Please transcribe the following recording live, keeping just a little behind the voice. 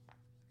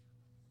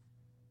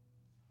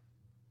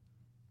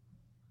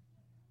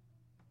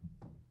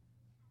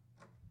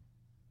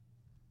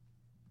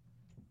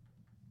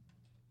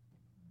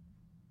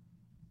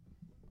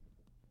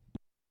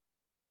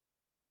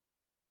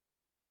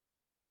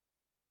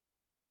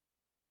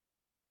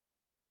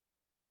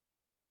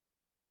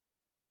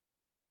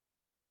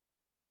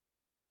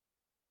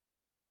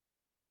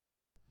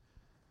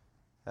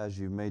As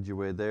you've made your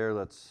way there,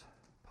 let's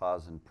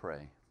pause and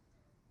pray.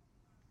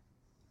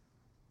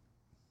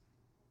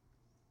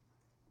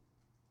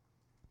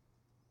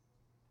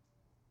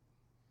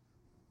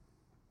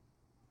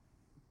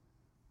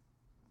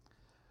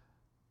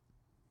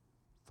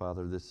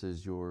 Father, this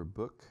is your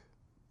book,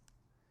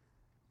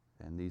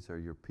 and these are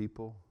your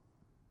people.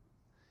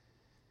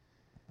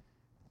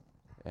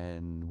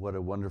 And what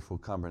a wonderful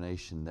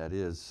combination that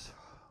is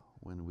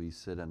when we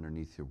sit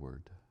underneath your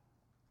word.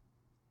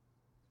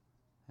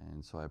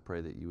 And so I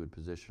pray that you would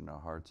position our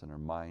hearts and our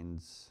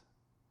minds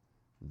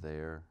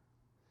there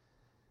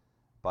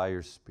by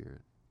your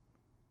Spirit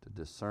to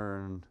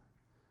discern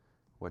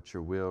what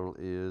your will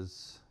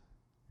is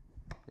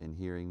in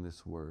hearing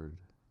this word.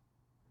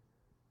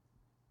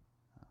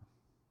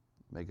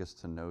 Make us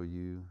to know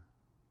you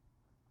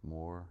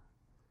more,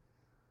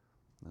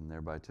 and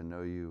thereby to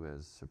know you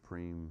as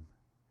supreme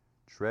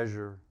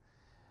treasure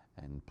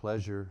and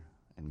pleasure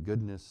and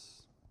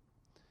goodness,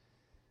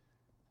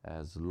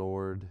 as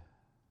Lord,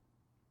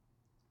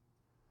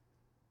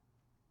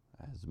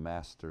 as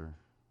Master,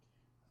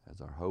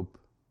 as our hope,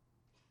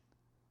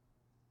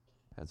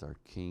 as our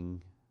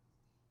King.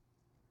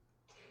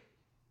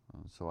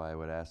 So I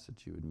would ask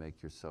that you would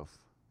make yourself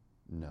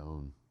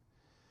known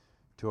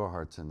to our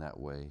hearts in that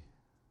way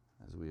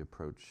as we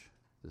approach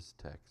this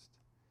text.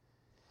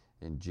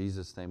 In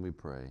Jesus' name we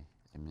pray.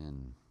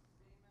 Amen.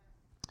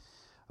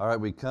 All right,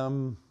 we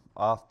come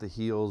off the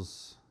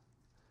heels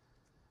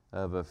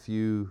of a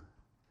few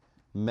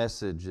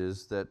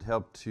messages that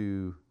help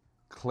to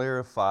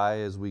clarify,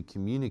 as we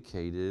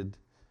communicated,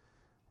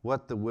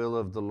 what the will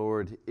of the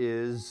Lord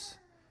is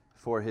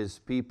for His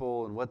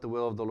people and what the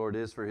will of the Lord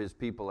is for His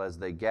people as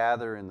they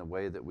gather in the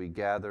way that we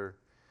gather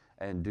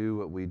and do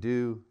what we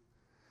do.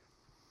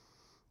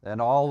 And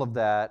all of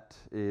that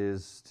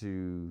is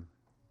to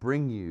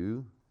bring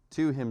you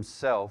to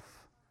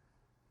Himself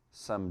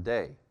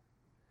someday.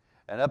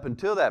 And up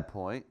until that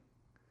point,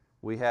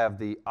 we have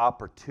the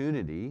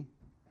opportunity,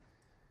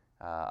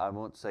 I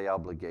won't say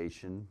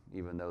obligation,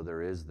 even though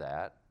there is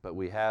that, but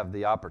we have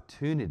the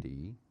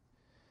opportunity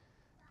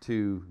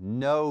to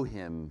know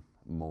Him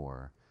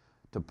more,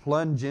 to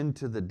plunge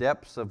into the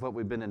depths of what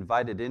we've been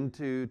invited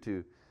into,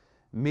 to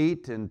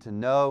meet and to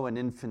know an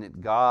infinite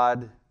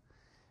God,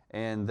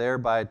 and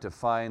thereby to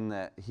find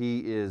that He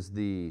is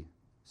the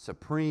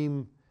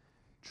supreme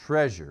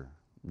treasure,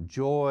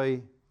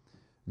 joy,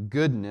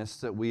 goodness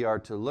that we are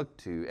to look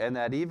to, and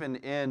that even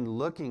in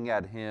looking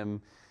at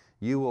Him,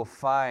 you will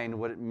find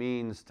what it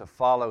means to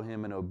follow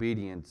Him in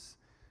obedience,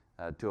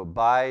 to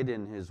abide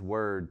in His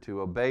word,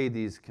 to obey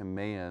these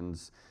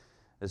commands,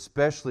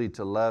 especially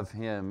to love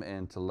Him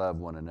and to love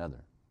one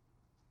another.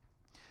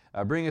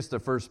 I bring us to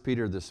 1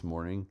 Peter this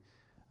morning,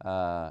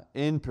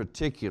 in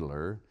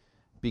particular,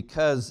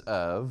 because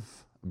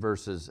of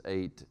verses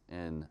 8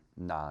 and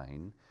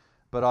 9.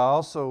 But I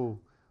also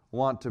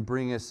want to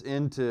bring us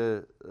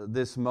into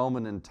this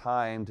moment in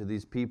time to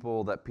these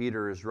people that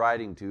Peter is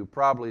writing to,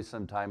 probably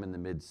sometime in the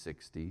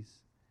mid-60s.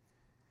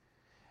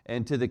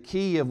 And to the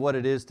key of what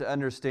it is to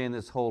understand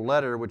this whole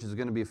letter, which is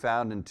going to be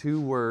found in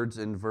 2 words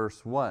in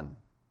verse 1.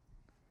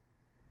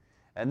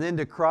 And then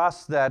to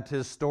cross that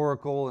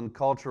historical and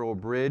cultural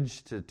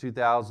bridge to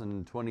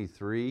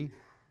 2023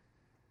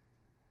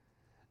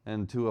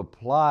 and to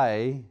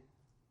apply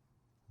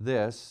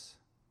this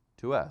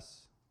to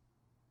us.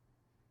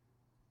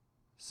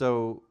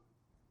 So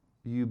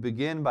you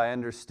begin by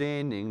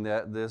understanding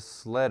that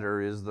this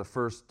letter is the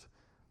first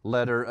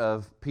letter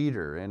of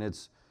Peter, and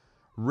it's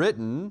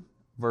written,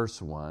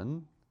 verse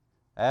 1,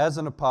 as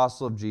an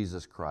apostle of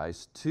Jesus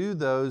Christ to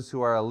those who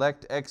are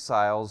elect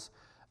exiles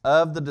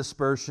of the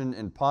dispersion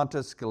in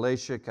Pontus,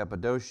 Galatia,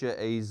 Cappadocia,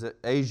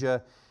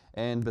 Asia,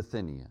 and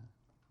Bithynia.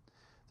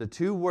 The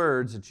 2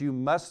 words that you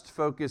must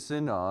focus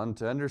in on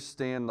to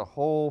understand the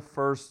whole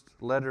first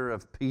letter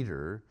of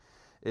Peter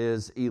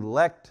is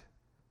elect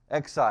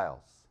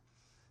exiles.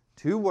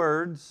 2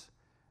 words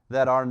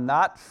that are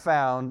not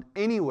found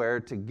anywhere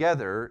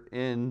together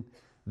in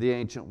the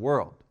ancient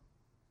world,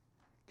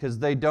 because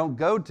they don't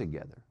go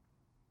together.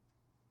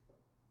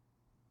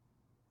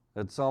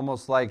 It's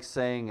almost like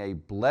saying a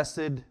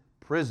blessed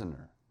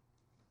prisoner.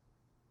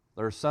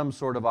 There's some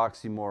sort of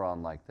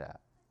oxymoron like that.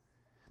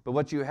 But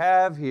what you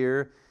have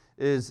here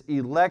is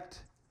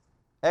elect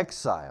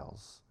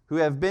exiles who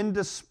have been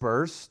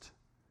dispersed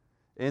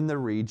in the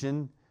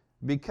region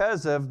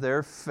because of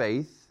their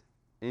faith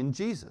in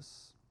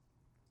Jesus.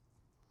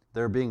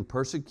 They're being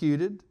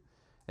persecuted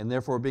and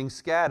therefore being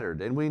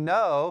scattered. And we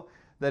know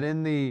that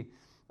in the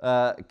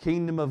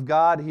kingdom of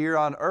God here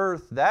on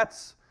earth,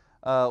 that's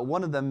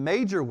one of the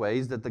major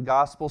ways that the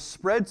gospel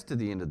spreads to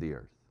the end of the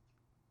earth.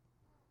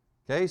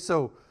 Okay,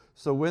 so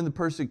when the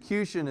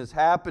persecution is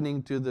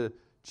happening to the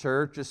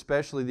church,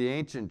 especially the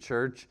ancient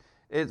church,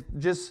 it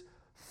just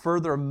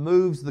further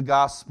moves the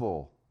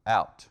gospel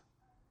out.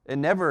 It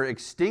never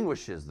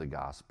extinguishes the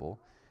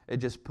gospel. It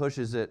just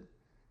pushes it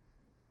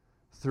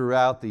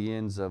throughout the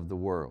ends of the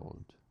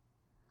world.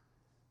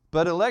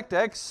 But elect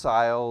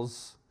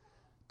exiles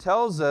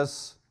tells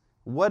us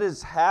what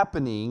is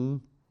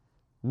happening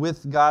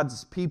with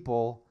God's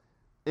people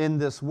in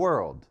this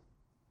world.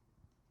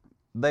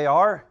 They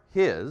are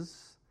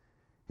His.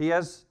 He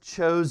has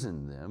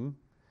chosen them.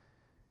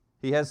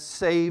 He has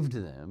saved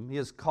them. He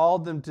has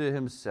called them to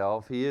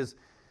Himself. He is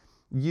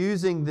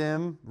using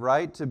them,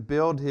 right, to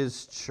build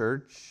His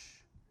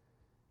church.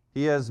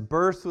 He has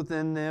birthed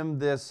within them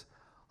this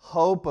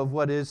hope of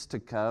what is to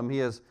come. He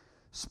has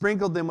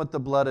sprinkled them with the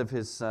blood of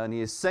His Son.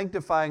 He is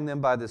sanctifying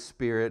them by the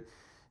Spirit.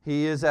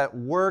 He is at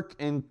work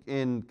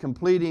in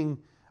completing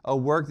a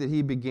work that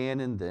He began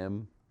in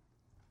them.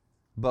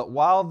 But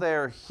while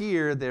they're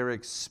here, they're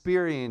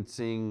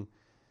experiencing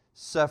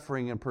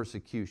suffering and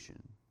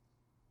persecution.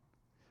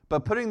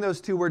 But putting those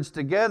two words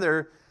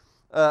together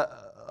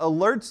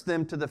alerts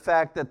them to the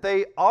fact that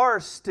they are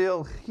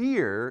still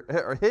here,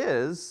 or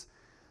His,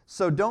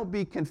 so don't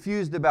be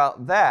confused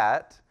about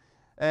that.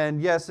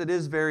 And yes, it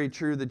is very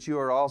true that you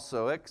are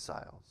also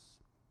exiles.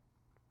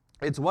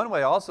 It's one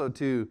way also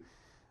to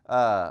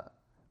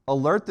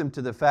alert them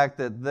to the fact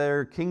that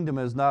their kingdom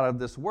is not of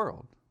this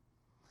world.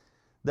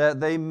 That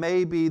they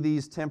may be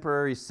these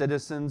temporary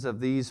citizens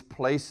of these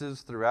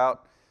places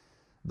throughout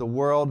the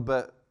world,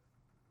 but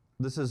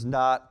this is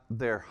not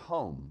their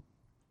home.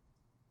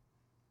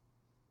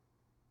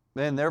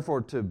 And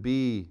therefore, to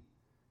be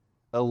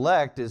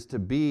elect is to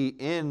be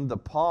in the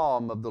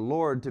palm of the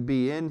Lord, to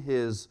be in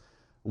His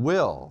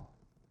will.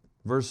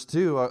 Verse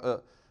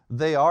 2,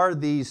 they are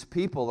these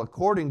people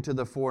according to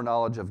the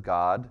foreknowledge of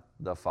God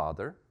the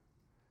Father.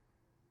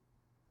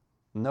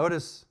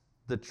 Notice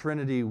the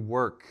Trinity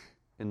work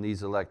in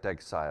these elect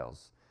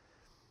exiles.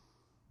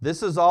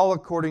 This is all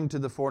according to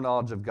the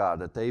foreknowledge of God,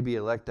 that they be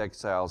elect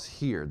exiles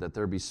here, that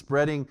there be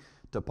spreading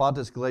to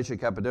Pontus, Galatia,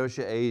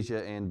 Cappadocia,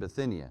 Asia, and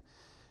Bithynia.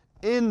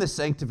 In the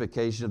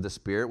sanctification of the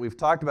Spirit, we've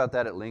talked about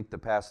that at length the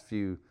past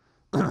few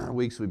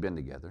weeks we've been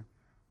together.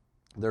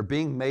 They're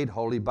being made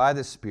holy by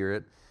the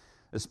Spirit,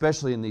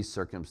 especially in these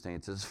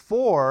circumstances,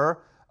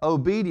 for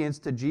obedience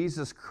to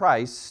Jesus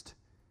Christ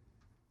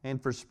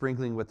and for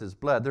sprinkling with His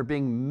blood. They're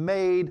being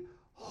made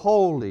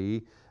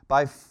holy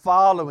by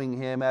following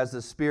Him as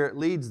the Spirit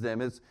leads them.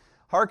 It's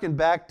harken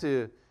back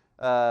to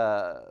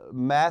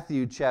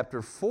Matthew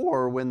chapter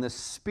 4 when the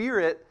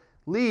Spirit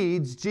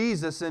leads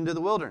Jesus into the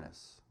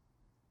wilderness.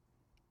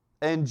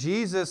 And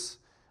Jesus'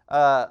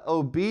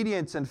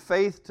 obedience and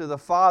faith to the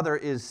Father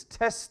is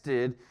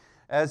tested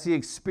as He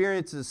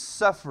experiences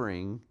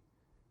suffering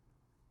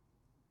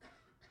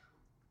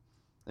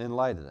in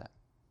light of that.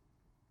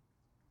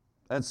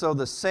 And so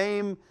the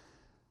same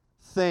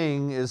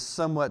thing is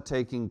somewhat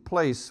taking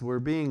place. We're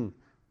being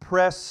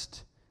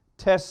pressed,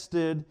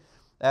 tested,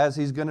 as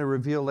He's going to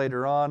reveal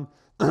later on,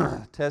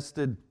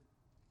 tested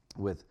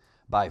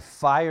by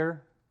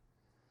fire,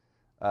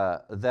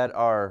 that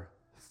our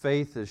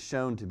faith is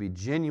shown to be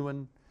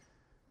genuine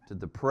to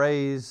the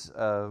praise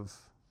of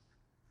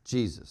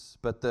Jesus.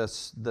 But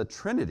the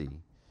Trinity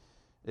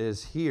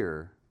is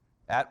here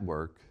at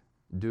work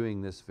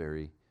doing this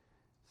very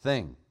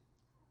thing.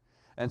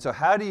 And so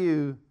how do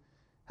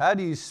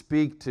you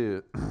speak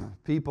to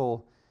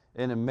people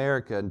in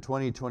America in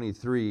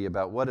 2023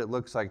 about what it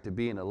looks like to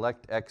be an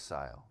elect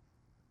exile?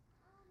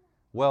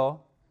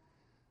 Well,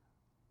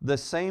 the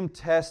same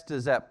test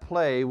is at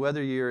play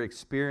whether you're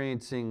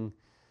experiencing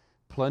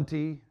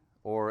plenty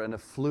or an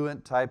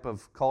affluent type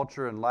of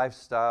culture and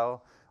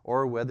lifestyle,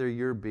 or whether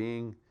you're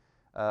being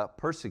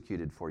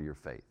persecuted for your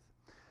faith.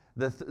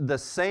 The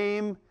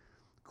same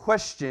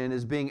question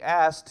is being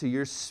asked to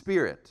your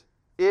spirit.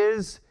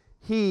 Is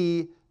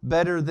he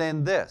better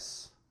than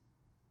this?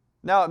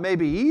 Now, it may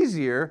be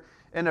easier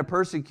in a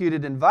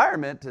persecuted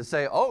environment to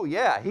say, oh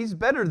yeah, he's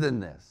better than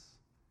this.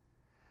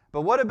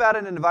 But what about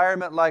an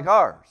environment like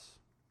ours,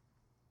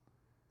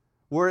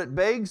 where it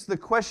begs the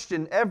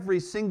question every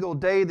single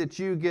day that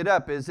you get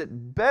up, is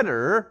it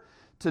better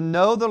to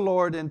know the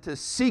Lord and to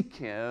seek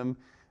Him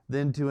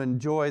than to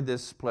enjoy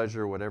this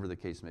pleasure, whatever the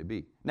case may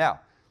be? Now,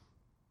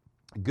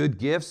 good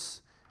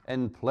gifts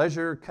and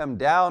pleasure come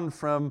down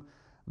from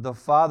the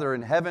Father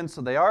in heaven,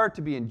 so they are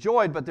to be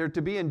enjoyed, but they're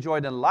to be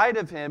enjoyed in light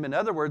of Him. In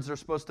other words, they're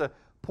supposed to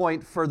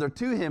point further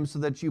to Him so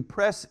that you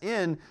press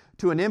in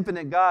to an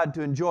infinite God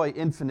to enjoy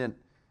infinite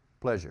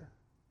pleasure.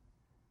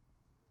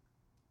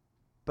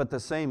 But the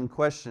same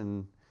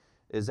question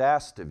is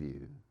asked of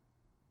you.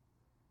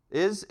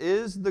 Is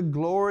the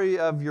glory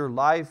of your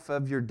life,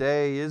 of your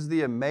day, is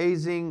the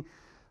amazing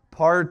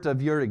part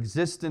of your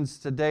existence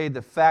today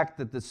the fact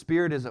that the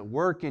Spirit is at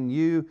work in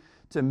you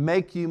to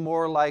make you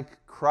more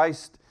like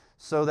Christ,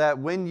 so that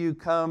when you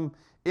come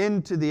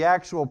into the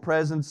actual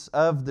presence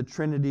of the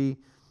Trinity,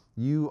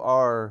 you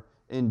are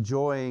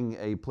enjoying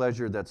a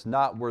pleasure that's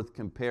not worth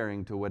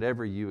comparing to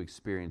whatever you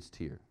experienced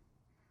here?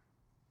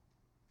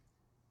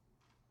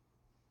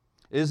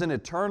 Is an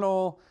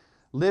eternal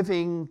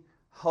living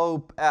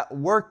hope at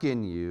work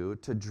in you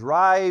to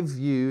drive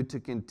you to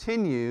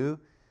continue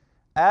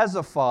as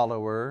a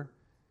follower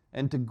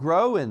and to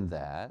grow in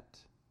that?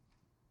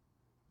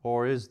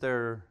 Or is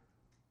there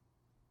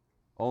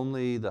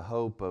only the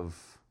hope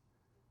of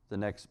the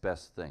next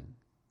best thing?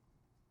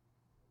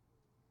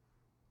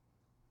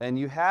 And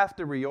you have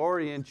to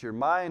reorient your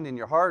mind and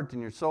your heart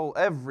and your soul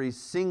every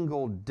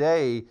single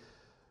day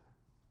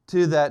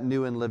to that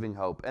new and living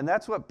hope. And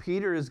that's what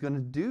Peter is going to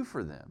do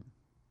for them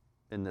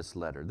in this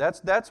letter.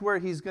 That's where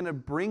he's going to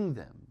bring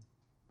them.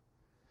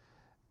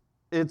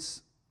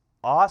 It's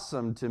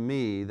awesome to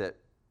me that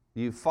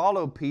you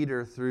follow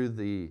Peter through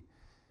the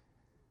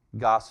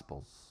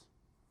Gospels,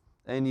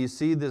 and you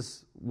see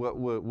this, what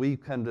we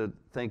come to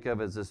think of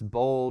as this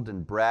bold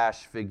and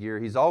brash figure.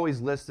 He's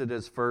always listed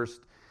as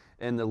first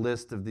in the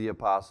list of the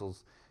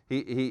apostles.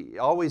 He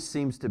always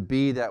seems to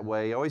be that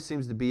way. He always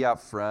seems to be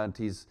out front.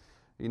 He's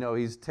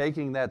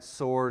taking that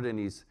sword and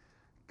he's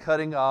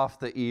cutting off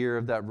the ear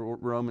of that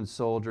Roman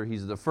soldier.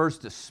 He's the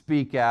first to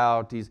speak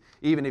out.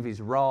 Even if he's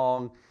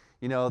wrong,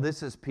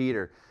 this is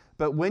Peter.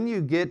 But when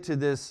you get to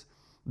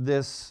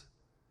this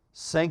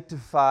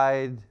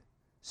sanctified,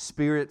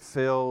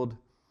 Spirit-filled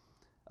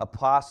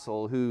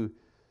apostle who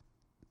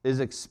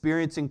is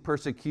experiencing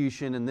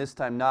persecution and this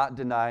time not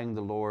denying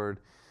the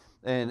Lord,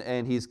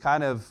 and he's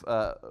kind of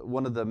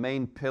one of the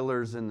main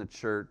pillars in the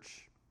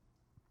church,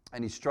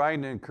 and he's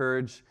trying to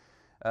encourage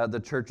the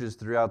churches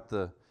throughout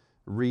the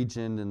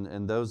region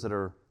and those that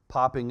are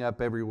popping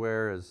up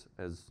everywhere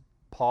as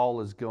Paul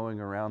is going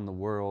around the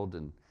world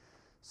and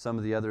some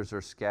of the others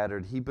are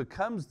scattered. He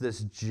becomes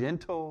this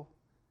gentle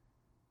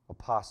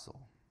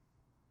apostle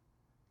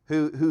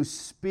who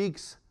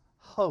speaks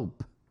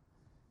hope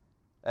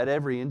at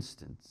every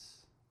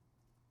instance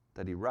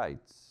that he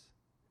writes.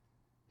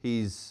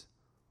 He's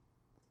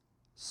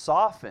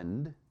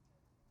softened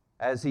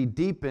as he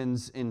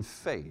deepens in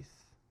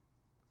faith.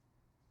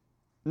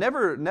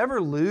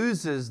 Never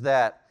loses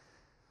that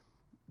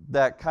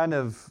kind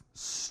of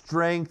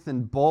strength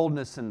and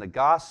boldness in the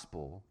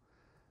gospel,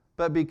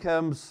 but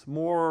becomes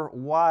more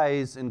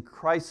wise and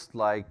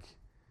Christ-like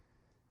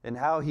in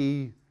how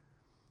he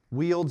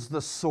wields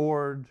the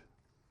sword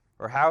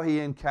or how he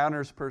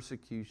encounters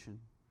persecution.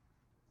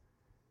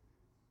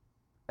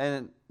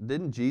 And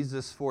didn't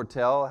Jesus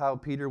foretell how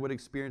Peter would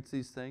experience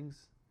these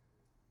things?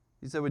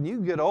 He said, when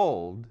you get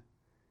old,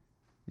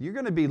 you're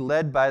going to be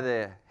led by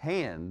the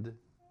hand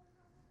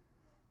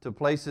to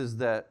places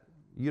that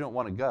you don't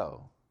want to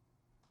go,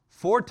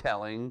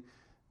 foretelling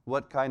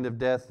what kind of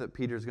death that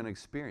Peter's going to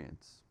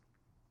experience.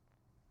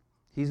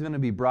 He's going to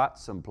be brought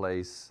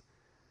someplace,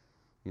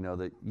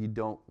 that you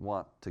don't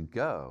want to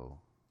go,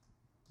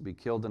 be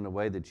killed in a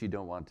way that you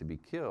don't want to be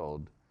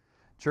killed.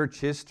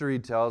 Church history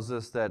tells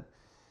us that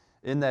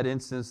in that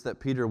instance that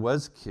Peter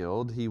was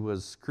killed, he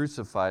was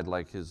crucified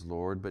like his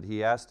Lord, but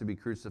he asked to be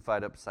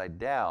crucified upside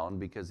down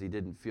because he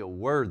didn't feel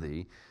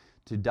worthy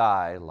to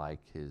die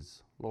like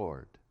his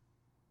Lord.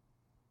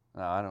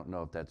 Now, I don't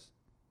know if that's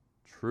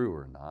true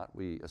or not.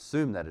 We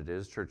assume that it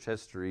is. Church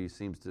history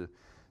seems to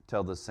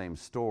tell the same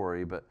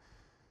story, but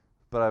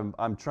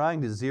I'm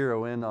trying to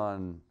zero in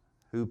on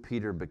who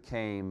Peter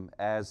became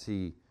as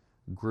he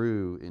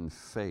grew in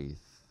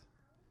faith,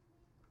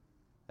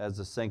 as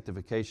the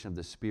sanctification of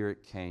the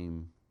Spirit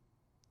came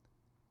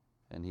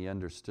and he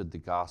understood the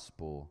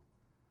gospel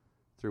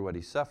through what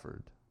he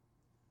suffered.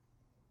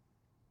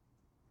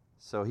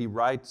 So he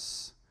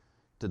writes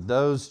to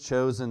those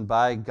chosen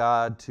by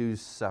God to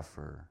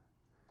suffer.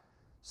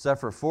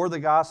 Suffer for the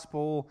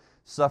gospel,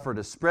 suffer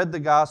to spread the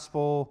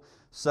gospel,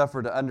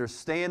 suffer to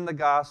understand the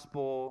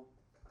gospel.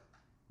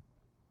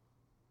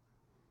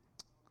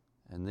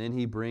 And then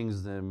he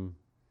brings them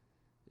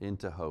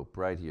into hope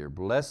right here.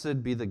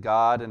 Blessed be the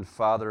God and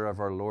Father of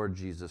our Lord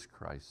Jesus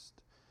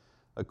Christ.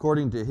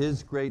 According to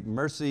his great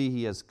mercy,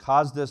 he has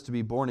caused us to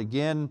be born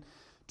again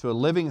to a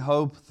living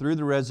hope through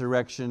the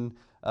resurrection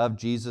of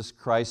Jesus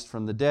Christ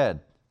from the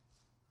dead,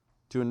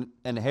 to an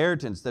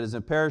inheritance that is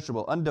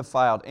imperishable,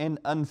 undefiled, and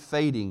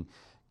unfading,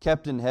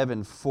 kept in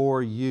heaven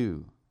for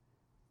you.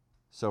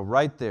 So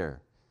right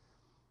there,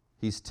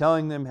 he's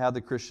telling them how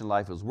the Christian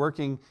life is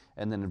working,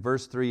 and then in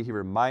verse 3, he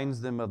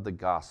reminds them of the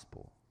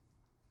gospel.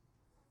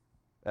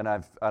 And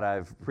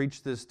I've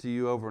preached this to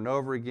you over and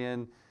over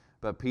again,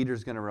 but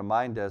Peter's going to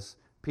remind us.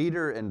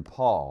 Peter and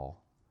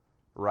Paul,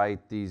 right,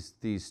 these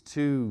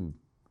two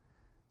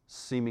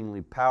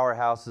seemingly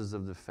powerhouses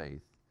of the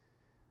faith,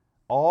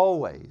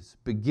 always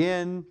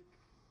begin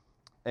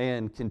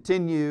and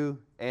continue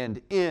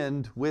and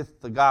end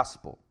with the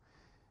gospel.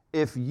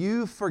 If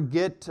you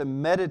forget to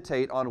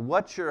meditate on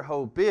what your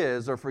hope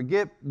is or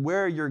forget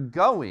where you're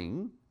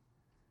going,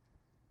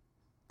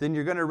 then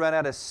you're going to run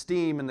out of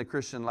steam in the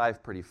Christian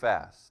life pretty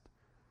fast.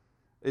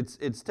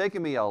 It's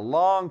taken me a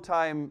long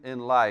time in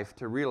life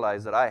to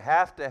realize that I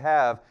have to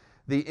have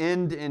the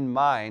end in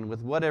mind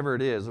with whatever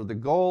it is, or the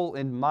goal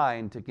in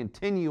mind to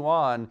continue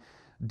on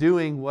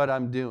doing what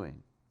I'm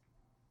doing,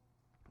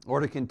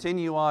 or to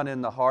continue on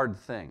in the hard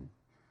thing.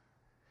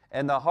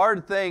 And the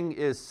hard thing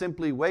is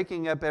simply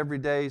waking up every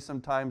day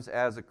sometimes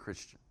as a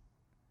Christian,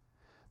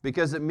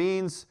 because it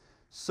means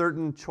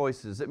certain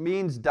choices. It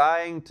means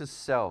dying to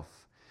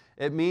self.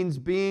 It means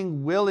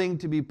being willing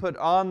to be put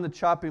on the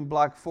chopping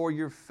block for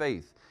your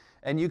faith.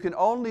 And you can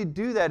only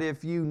do that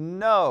if you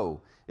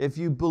know, if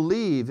you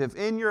believe, if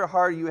in your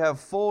heart you have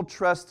full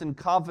trust and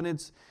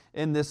confidence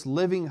in this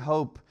living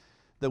hope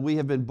that we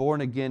have been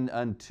born again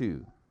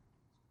unto.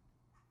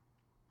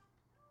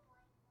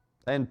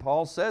 And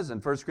Paul says in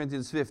 1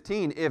 Corinthians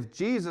 15, if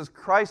Jesus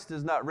Christ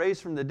is not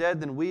raised from the dead,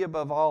 then we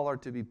above all are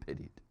to be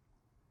pitied.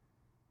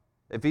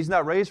 If He's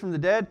not raised from the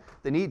dead,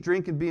 then eat,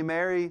 drink, and be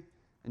merry.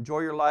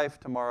 Enjoy your life.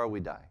 Tomorrow we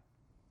die.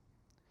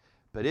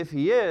 But if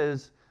He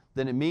is,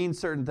 then it means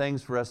certain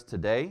things for us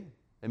today.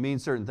 It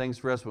means certain things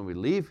for us when we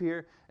leave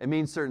here. It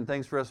means certain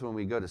things for us when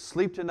we go to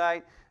sleep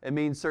tonight. It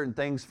means certain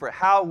things for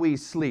how we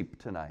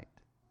sleep tonight.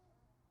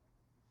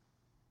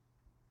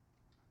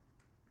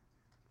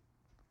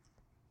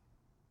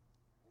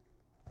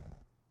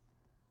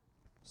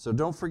 So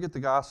don't forget the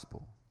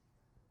gospel.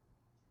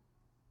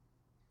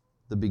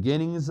 The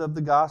beginnings of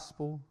the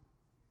gospel,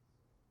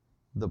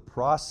 the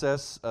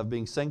process of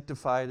being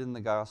sanctified in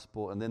the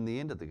gospel, and then the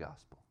end of the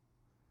gospel.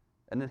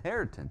 An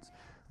inheritance.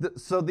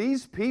 So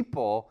these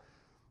people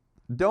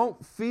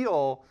don't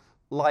feel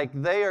like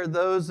they are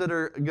those that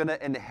are going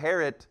to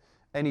inherit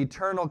an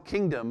eternal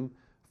kingdom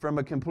from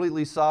a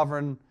completely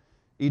sovereign,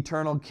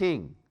 eternal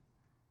king.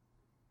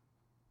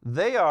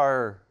 They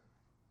are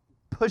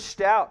pushed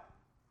out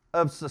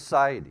of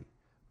society,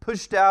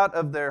 pushed out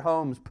of their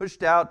homes,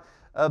 pushed out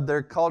of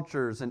their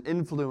cultures and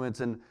influence,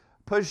 and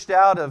pushed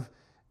out of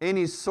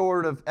any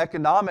sort of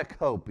economic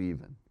hope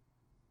even.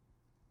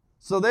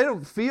 So they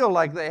don't feel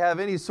like they have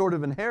any sort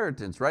of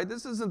inheritance, right?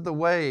 This isn't the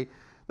way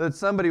that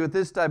somebody with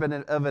this type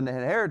of an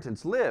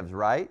inheritance lives,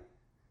 right?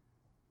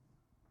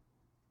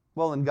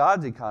 Well, in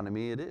God's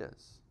economy it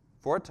is,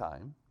 for a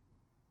time.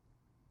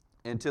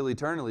 Until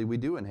eternally we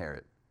do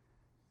inherit.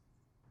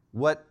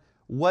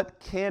 What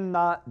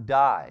cannot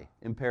die?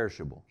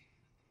 Imperishable.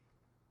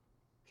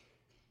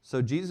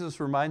 So Jesus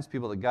reminds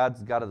people that God's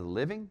the God of the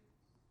living,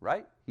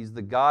 right? He's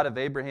the God of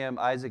Abraham,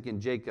 Isaac,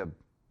 and Jacob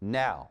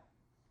now.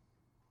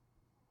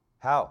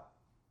 How?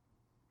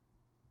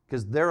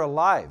 Because they're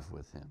alive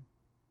with Him.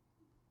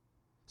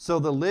 So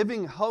the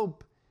living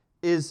hope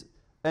is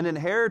an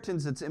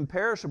inheritance that's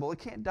imperishable. It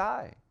can't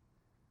die.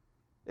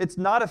 It's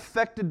not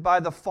affected by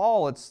the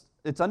fall. It's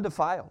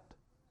undefiled.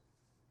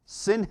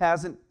 Sin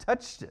hasn't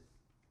touched it.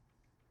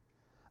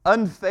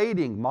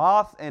 Unfading,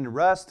 moth and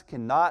rust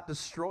cannot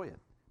destroy it.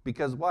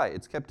 Because why?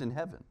 It's kept in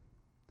heaven.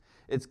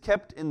 It's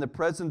kept in the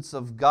presence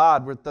of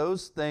God where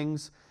those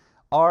things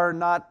are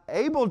not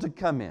able to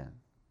come in.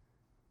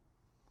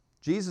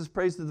 Jesus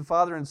prays to the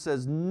Father and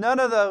says, none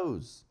of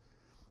those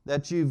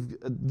that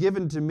you've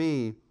given to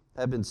me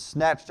have been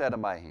snatched out of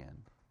my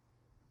hand.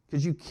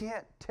 Because you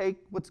can't take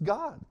what's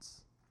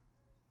God's.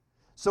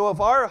 So if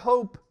our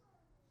hope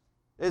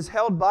is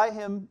held by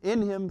Him,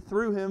 in Him,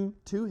 through Him,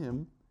 to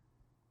Him,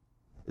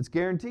 it's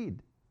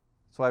guaranteed.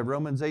 That's why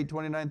Romans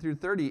 8:29 through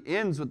 30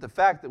 ends with the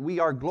fact that we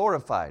are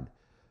glorified.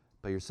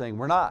 But you're saying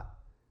we're not.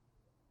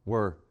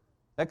 We're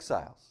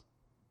exiles.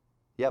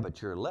 Yeah,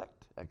 but you're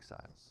elect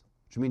exiles,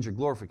 which means your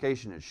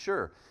glorification is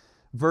sure.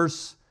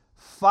 Verse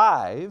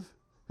 5,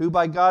 who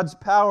by God's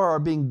power are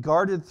being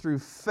guarded through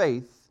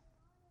faith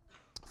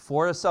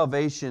for a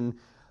salvation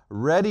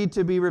ready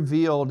to be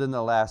revealed in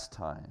the last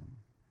time.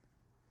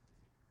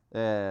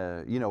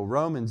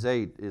 Romans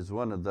 8 is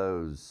one of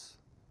those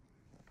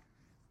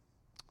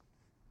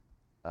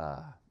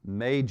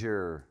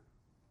major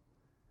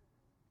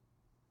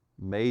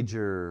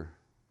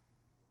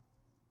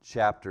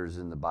chapters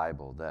in the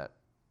Bible that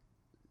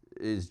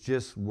is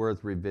just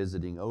worth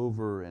revisiting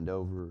over and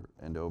over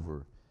and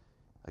over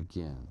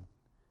again.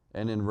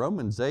 And in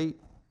Romans 8,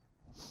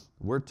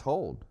 we're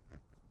told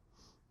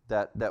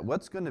that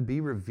what's going to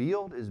be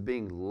revealed is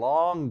being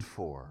longed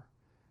for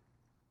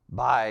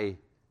by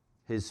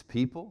His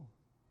people,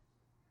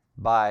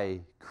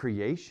 by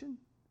creation,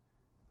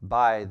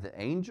 by the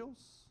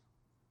angels.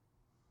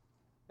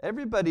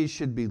 Everybody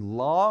should be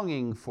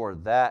longing for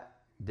that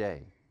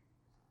day,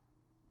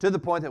 to the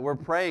point that we're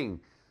praying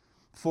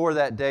for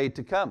that day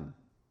to come.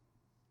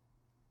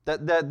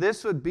 That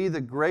this would be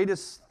the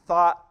greatest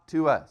thought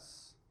to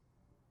us.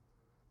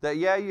 That,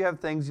 yeah, you have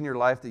things in your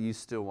life that you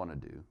still want to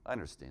do. I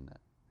understand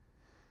that.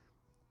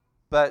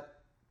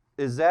 But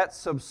is that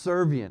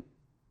subservient?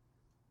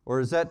 Or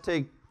does that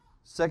take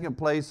second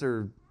place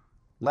or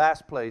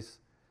last place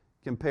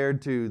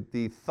compared to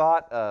the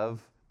thought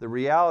of, the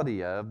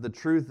reality of, the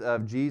truth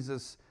of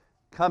Jesus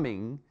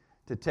coming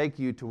to take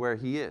you to where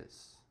He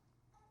is?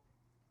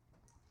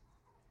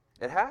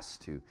 It has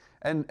to.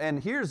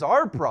 And here's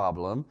our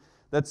problem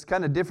that's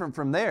kind of different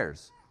from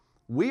theirs.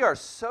 We are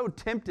so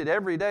tempted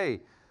every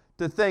day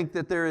to think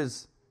that there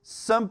is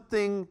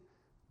something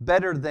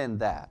better than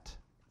that,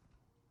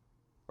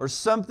 or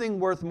something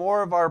worth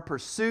more of our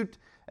pursuit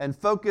and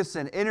focus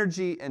and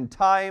energy and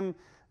time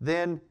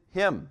than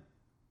Him.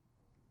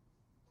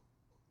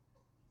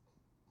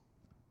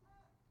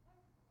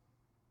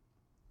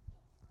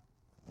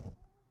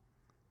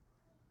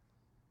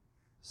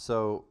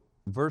 So,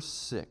 verse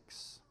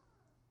 6.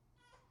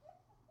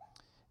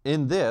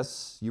 In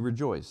this you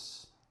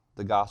rejoice,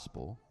 the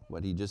gospel,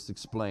 what he just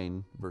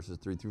explained, verses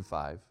 3 through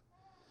 5.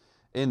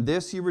 In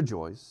this you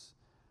rejoice,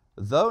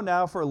 though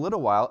now for a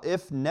little while,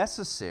 if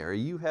necessary,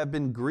 you have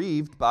been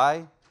grieved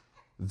by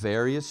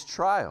various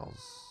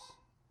trials.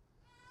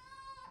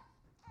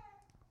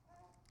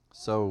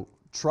 So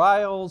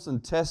trials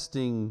and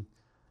testing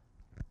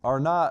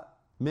are not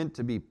meant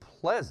to be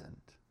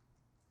pleasant,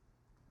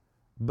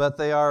 but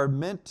they are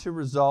meant to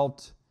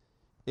result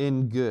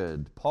in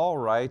good. Paul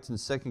writes in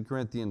 2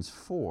 Corinthians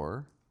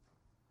 4,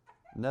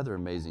 another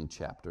amazing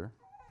chapter,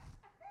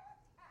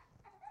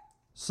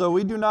 "So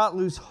we do not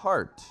lose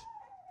heart.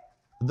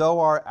 Though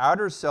our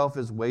outer self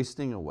is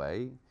wasting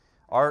away,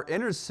 our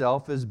inner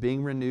self is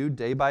being renewed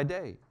day by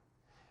day.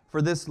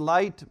 For this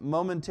light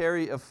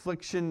momentary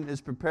affliction is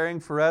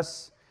preparing for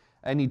us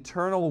an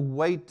eternal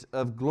weight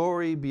of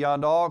glory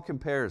beyond all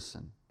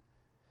comparison.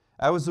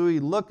 As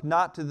we look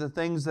not to the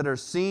things that are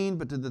seen,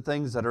 but to the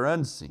things that are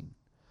unseen.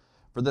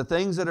 For the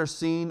things that are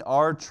seen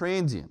are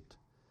transient,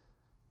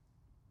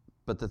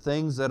 but the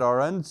things that are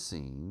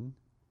unseen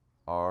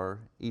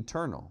are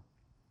eternal."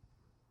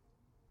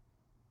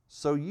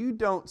 So you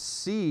don't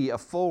see a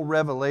full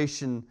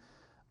revelation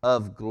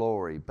of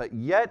glory, but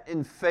yet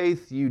in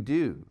faith you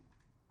do.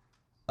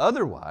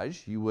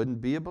 Otherwise, you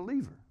wouldn't be a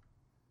believer.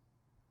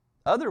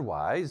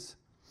 Otherwise,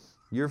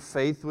 your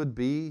faith would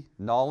be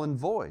null and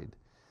void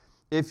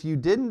if you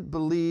didn't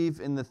believe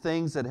in the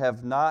things that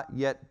have not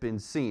yet been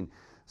seen.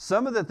 A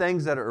lot of the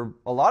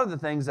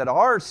things that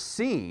are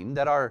seen,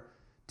 that are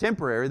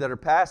temporary, that are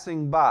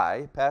passing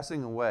by,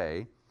 passing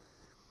away,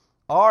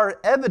 are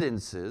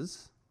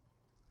evidences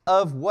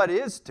of what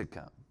is to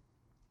come,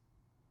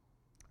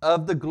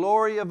 of the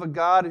glory of a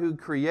God who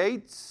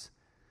creates,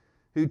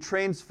 who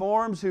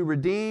transforms, who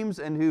redeems,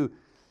 and who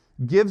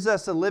gives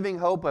us a living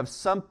hope of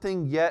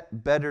something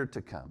yet better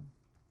to come.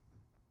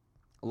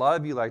 A lot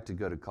of you like to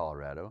go to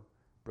Colorado.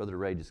 Brother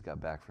Ray just got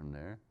back from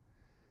there.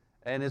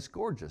 And it's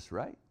gorgeous,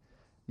 right?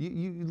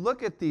 You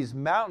look at these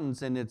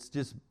mountains and it's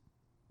just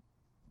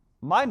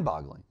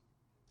mind-boggling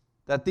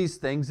that these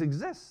things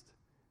exist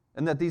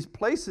and that these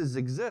places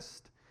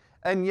exist.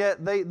 And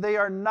yet they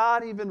are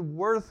not even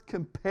worth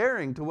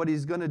comparing to what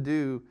He's going to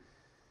do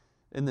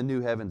in the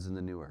new heavens and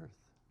the new earth.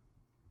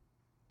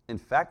 In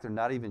fact, they're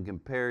not even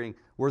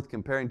worth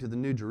comparing to the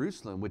New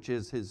Jerusalem, which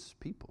is His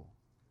people.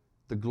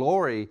 The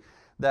glory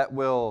that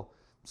will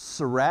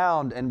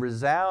surround and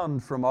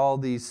resound from all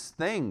these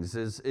things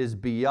is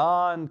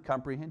beyond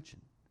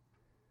comprehension.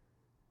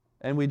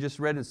 And we just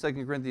read in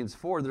 2 Corinthians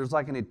 4, there's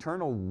like an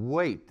eternal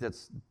weight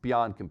that's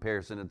beyond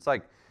comparison. It's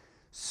like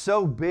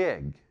so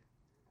big,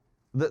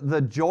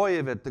 the joy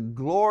of it, the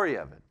glory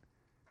of it,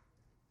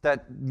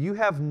 that you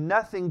have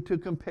nothing to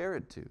compare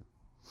it to.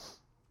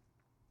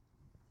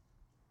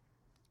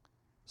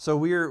 So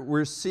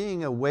we're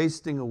seeing a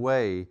wasting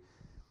away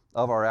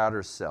of our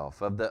outer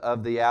self, of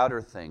the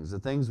outer things, the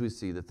things we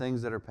see, the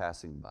things that are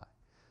passing by,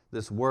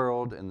 this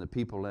world and the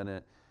people in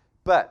it.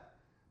 But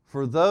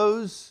for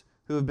those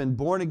who have been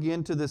born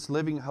again to this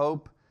living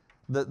hope,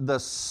 the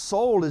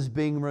soul is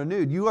being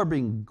renewed. You are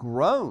being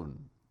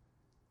grown.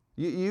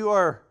 You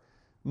are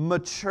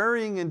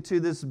maturing into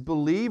this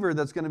believer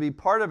that's going to be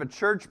part of a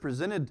church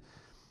presented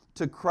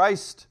to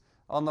Christ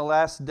on the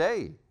last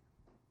day.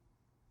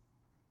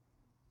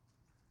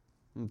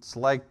 It's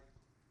like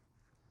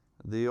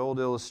the old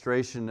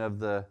illustration of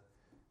the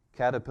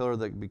caterpillar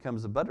that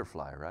becomes a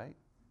butterfly, right?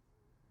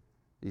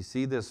 You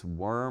see this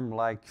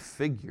worm-like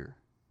figure,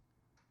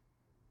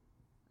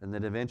 and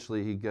then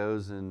eventually he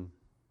goes into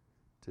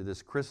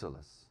this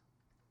chrysalis.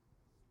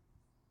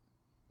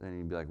 Then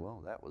you'd be like,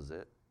 well, that was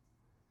it.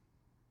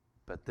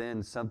 But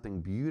then something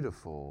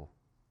beautiful,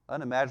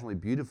 unimaginably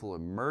beautiful,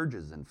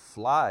 emerges and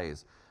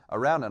flies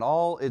around in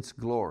all its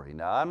glory.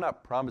 Now, I'm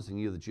not promising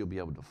you that you'll be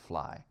able to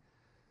fly.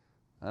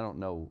 I don't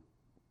know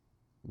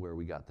where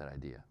we got that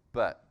idea.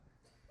 But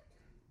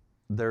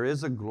there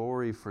is a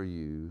glory for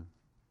you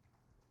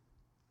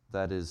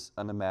that is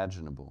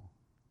unimaginable.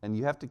 And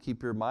you have to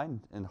keep your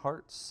mind and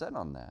heart set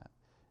on that.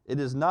 It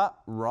is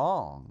not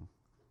wrong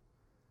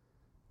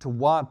to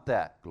want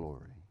that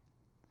glory,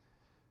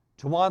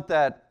 to want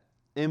that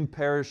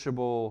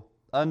imperishable,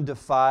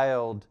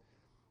 undefiled,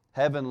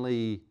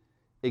 heavenly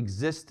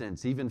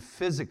existence, even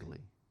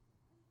physically.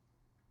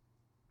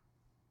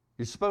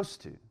 You're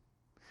supposed to.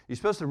 You're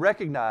supposed to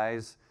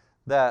recognize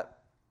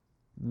that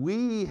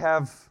we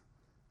have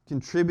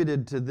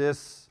contributed to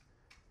this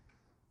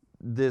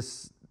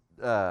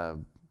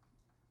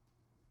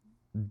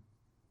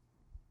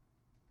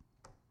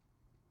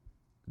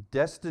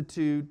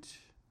destitute,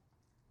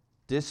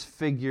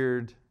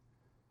 disfigured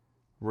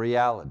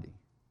reality,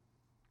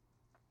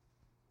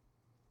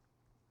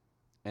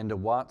 and to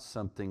want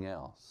something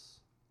else.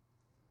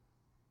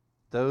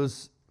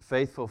 Those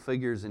faithful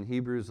figures in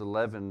Hebrews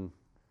 11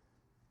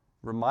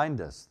 remind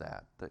us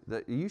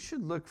that you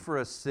should look for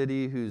a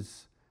city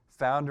whose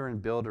founder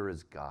and builder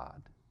is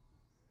God.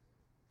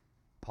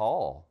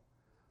 Paul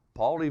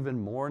even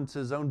mourns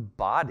his own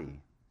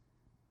body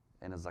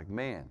and is like,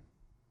 man,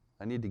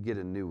 I need to get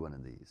a new one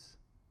of these.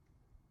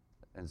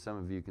 And some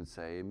of you can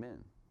say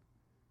amen.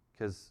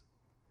 Because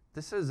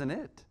this isn't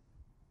it.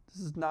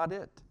 This is not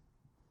it.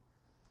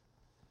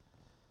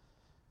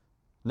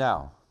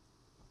 Now,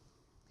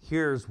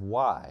 here's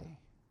why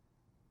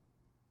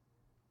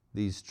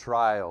these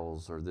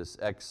trials or this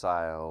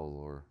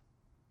exile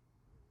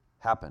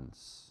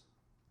happens.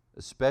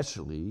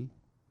 especially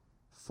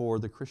for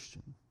the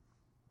Christian.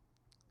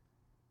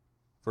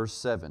 Verse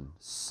 7,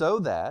 so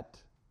that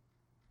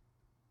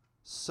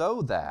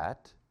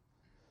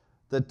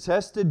the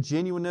tested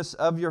genuineness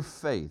of your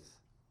faith,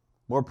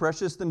 more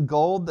precious than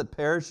gold that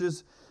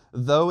perishes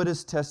though it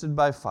is tested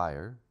by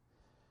fire,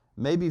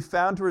 may be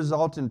found to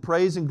result in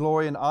praise and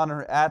glory and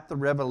honor at the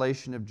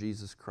revelation of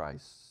Jesus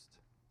Christ.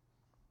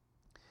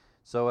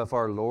 So if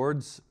our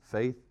Lord's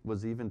faith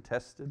was even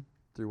tested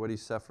through what He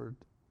suffered,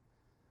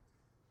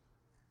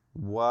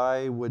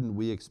 why wouldn't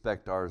we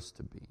expect ours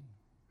to be?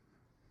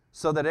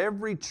 So that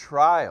every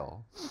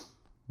trial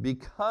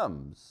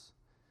becomes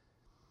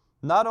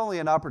not only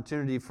an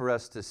opportunity for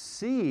us to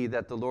see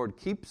that the Lord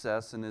keeps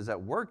us and is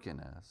at work in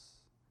us,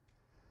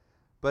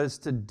 but it's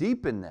to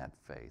deepen that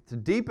faith, to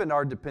deepen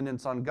our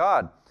dependence on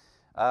God.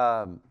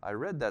 I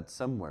read that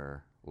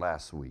somewhere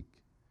last week,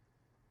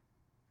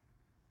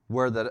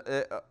 where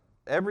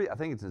I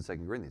think it's in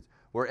 2 Corinthians,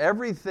 where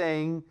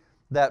everything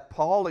that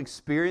Paul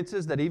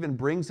experiences that even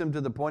brings him to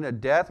the point of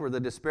death, where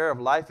the despair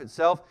of life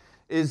itself,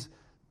 is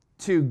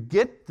to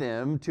get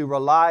them to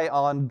rely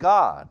on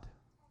God.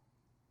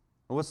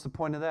 And what's the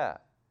point of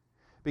that?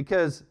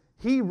 Because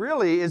He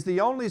really is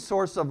the only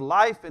source of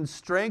life and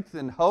strength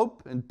and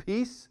hope and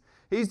peace.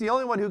 He's the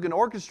only one who can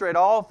orchestrate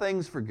all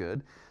things for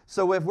good.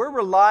 So if we're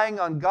relying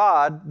on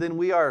God, then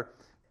we are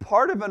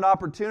part of an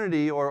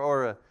opportunity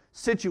or a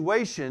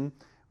situation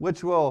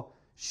which will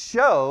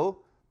show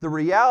the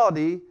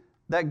reality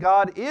that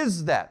God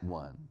is that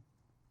one.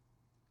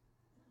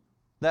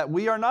 That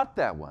we are not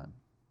that one.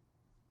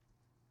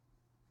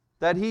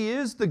 That He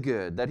is the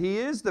good, that He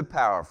is the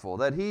powerful,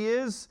 that He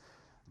is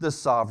the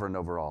sovereign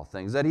over all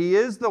things, that He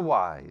is the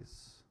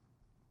wise,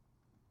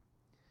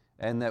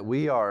 and that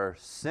we are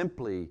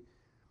simply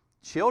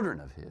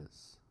children of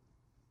His,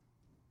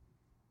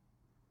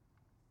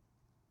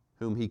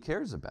 whom He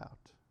cares about.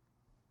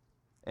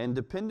 And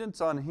dependence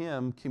on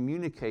Him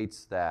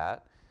communicates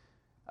that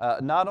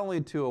not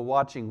only to a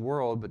watching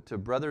world, but to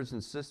brothers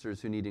and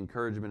sisters who need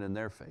encouragement in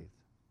their faith.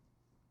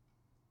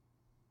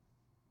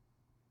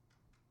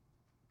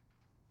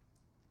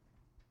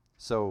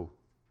 So,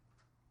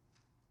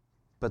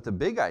 but the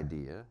big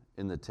idea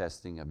in the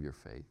testing of your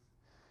faith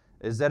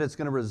is that it's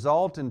going to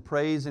result in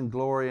praise and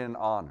glory and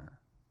honor.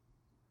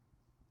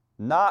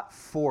 Not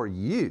for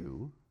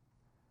you,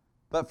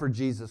 but for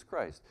Jesus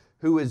Christ,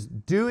 who is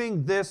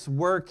doing this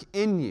work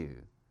in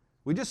you.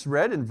 We just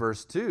read in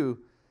verse 2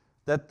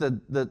 that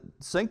the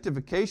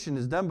sanctification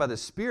is done by the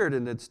Spirit,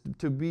 and it's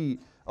to be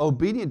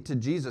obedient to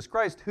Jesus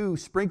Christ, who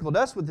sprinkled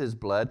us with His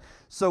blood.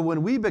 So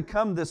when we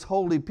become this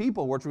holy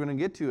people, which we're going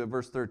to get to at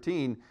verse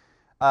 13,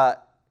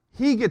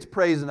 He gets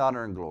praise and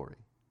honor and glory.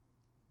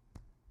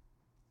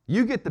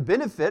 You get the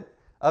benefit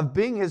of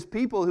being His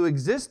people who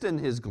exist in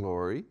His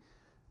glory,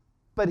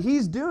 but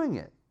He's doing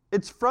it.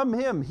 It's from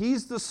Him.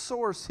 He's the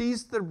source.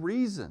 He's the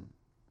reason.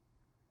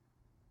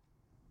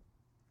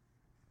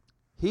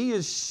 He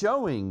is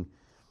showing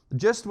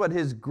just what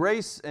His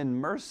grace and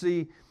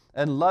mercy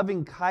and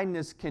loving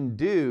kindness can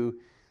do,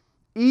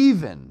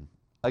 even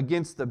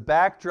against the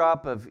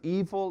backdrop of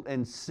evil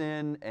and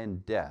sin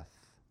and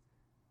death.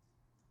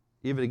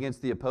 Even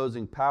against the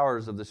opposing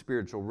powers of the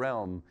spiritual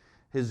realm,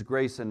 His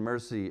grace and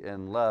mercy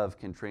and love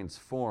can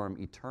transform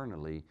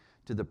eternally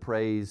to the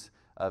praise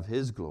of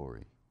His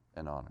glory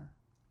and honor.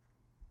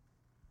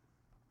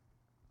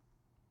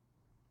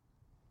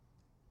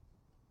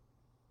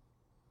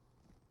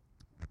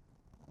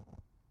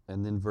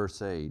 And then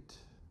verse 8,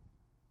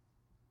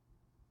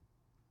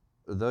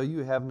 though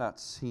you have not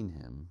seen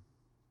Him,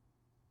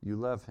 you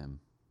love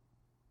Him.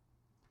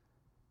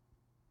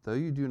 Though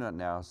you do not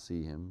now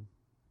see Him,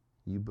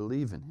 you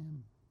believe in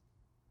Him,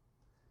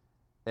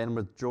 and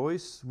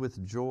rejoice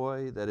with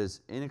joy that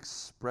is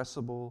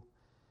inexpressible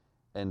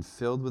and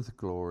filled with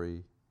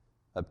glory,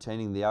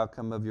 obtaining the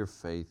outcome of your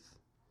faith,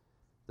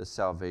 the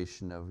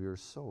salvation of your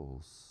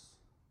souls.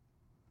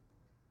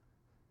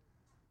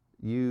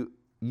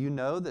 You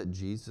know that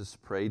Jesus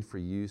prayed for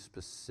you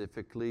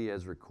specifically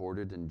as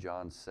recorded in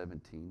John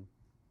 17.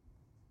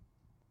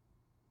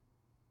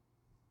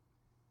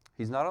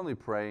 He's not only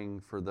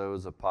praying for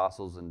those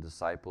apostles and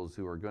disciples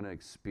who are going to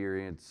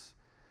experience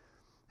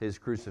His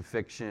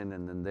crucifixion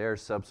and then their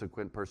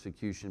subsequent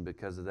persecution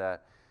because of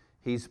that.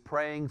 He's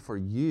praying for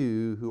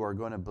you who are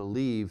going to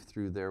believe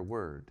through their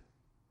word.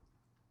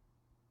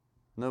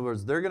 In other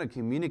words, they're going to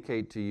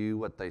communicate to you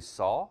what they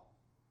saw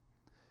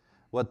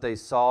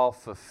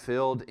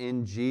fulfilled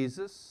in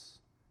Jesus.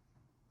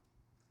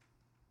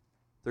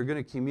 They're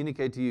going to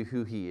communicate to you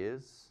who He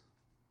is.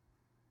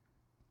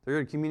 They're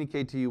going to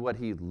communicate to you what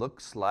He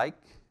looks like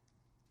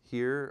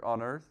here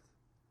on earth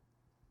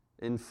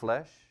in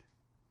flesh.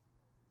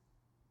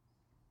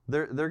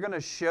 They're going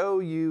to show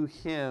you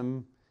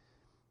Him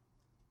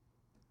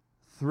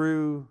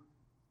through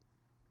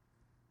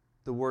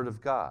the Word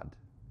of God,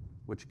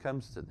 which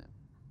comes to them.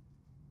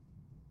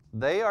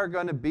 They are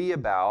going to be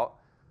about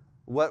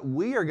what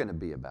we are going to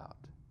be about.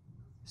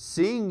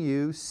 Seeing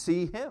you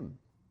see Him.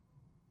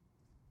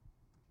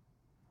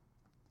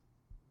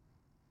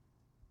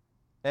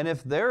 And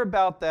if they're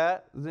about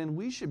that, then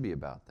we should be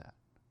about that.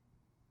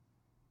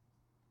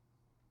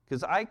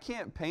 Because I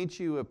can't paint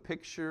you a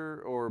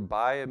picture or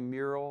buy a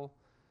mural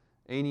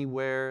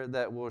anywhere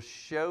that will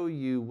show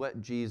you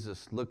what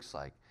Jesus looks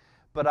like.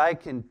 But I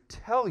can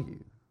tell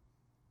you,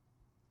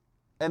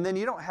 and then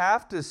you don't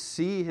have to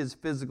see his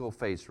physical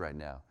face right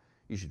now.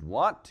 You should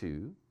want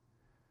to,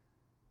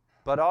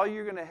 but all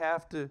you're going to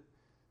have to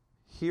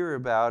hear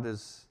about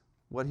is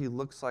what he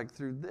looks like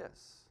through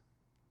this.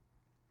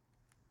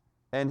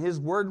 And his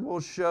word will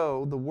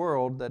show the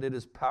world that it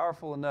is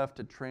powerful enough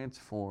to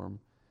transform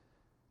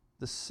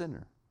the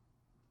sinner,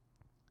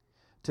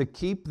 to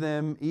keep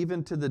them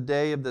even to the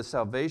day of the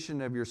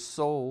salvation of your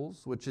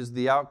souls, which is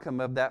the outcome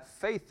of that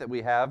faith that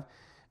we have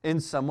in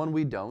someone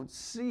we don't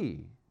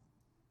see.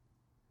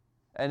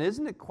 And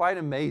isn't it quite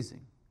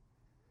amazing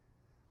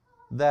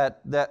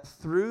that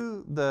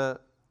through the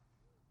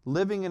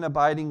living and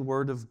abiding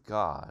Word of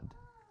God,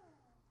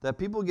 that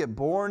people get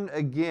born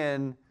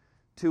again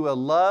to a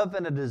love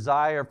and a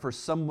desire for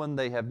someone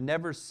they have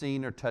never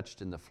seen or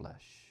touched in the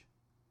flesh?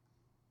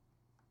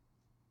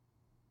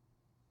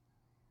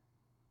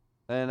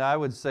 And I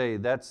would say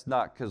that's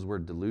not because we're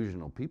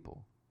delusional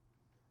people.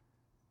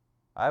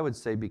 I would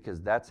say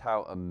because that's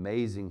how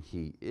amazing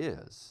he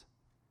is,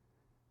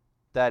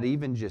 that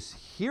even just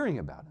hearing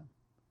about him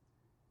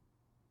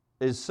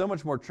is so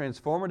much more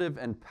transformative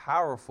and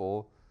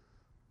powerful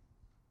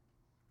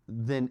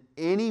than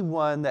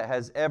anyone that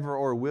has ever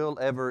or will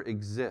ever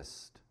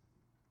exist.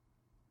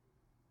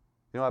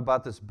 You know, I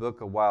bought this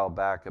book a while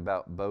back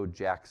about Bo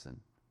Jackson,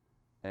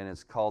 and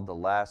it's called The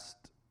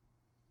Last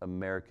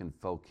American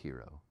Folk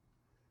Hero.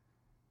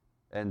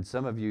 And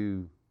some of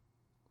you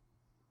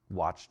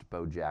watched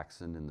Bo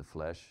Jackson in the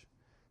flesh,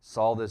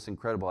 saw this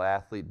incredible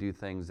athlete do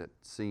things that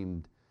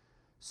seemed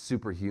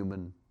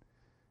superhuman.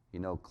 You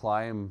know,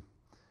 climb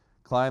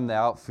the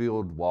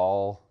outfield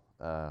wall,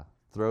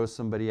 throw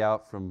somebody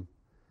out from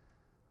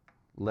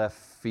left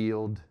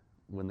field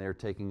when they're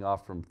taking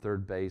off from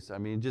third base. I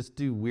mean, just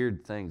do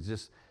weird things.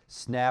 Just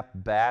snap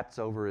bats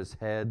over his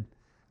head,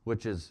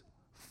 which is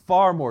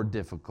far more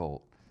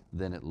difficult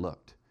than it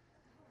looked.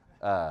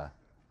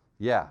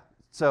 Yeah.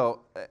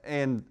 So,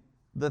 and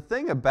the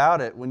thing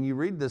about it, when you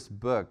read this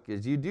book,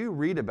 is you do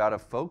read about a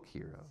folk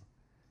hero.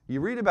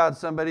 You read about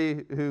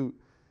somebody who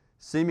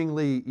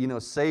seemingly, you know,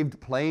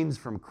 saved planes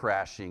from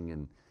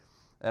crashing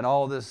and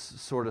all this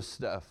sort of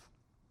stuff.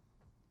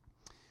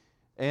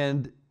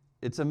 And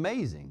it's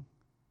amazing.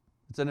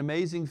 It's an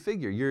amazing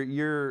figure.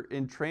 You're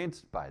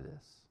entranced by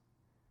this.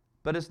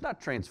 But it's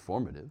not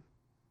transformative.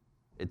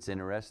 It's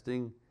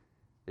interesting.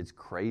 It's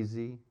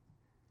crazy.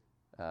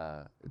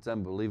 It's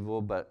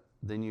unbelievable, but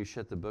then you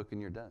shut the book and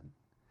you're done.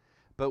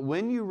 But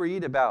when you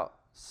read about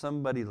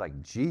somebody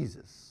like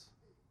Jesus,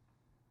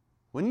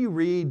 when you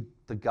read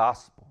the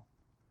gospel,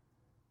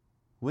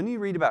 when you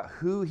read about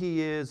who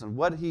he is and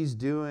what he's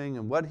doing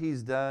and what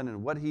he's done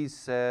and what he's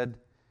said,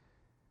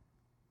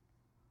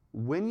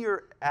 when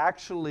you're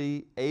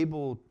actually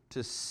able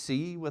to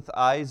see with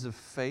eyes of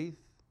faith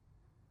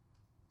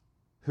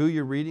who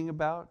you're reading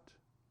about,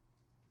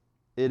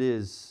 it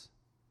is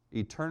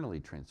eternally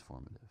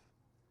transformative.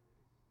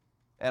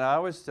 And I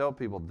always tell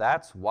people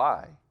that's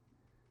why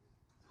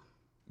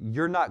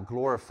you're not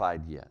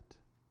glorified yet.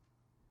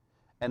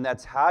 And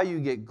that's how you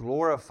get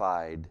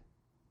glorified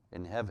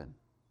in heaven.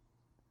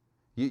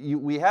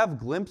 We have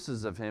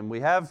glimpses of him. We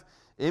have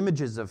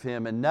images of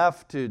him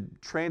enough to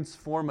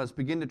transform us,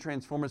 begin to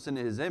transform us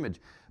into his image.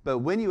 But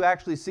when you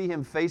actually see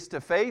him face to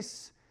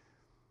face,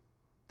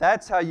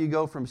 that's how you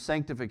go from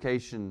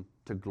sanctification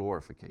to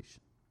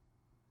glorification.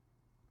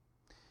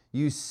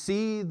 You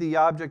see the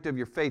object of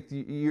your faith.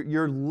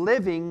 You're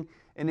living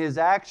in his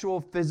actual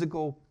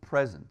physical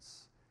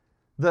presence.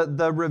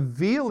 The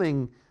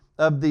revealing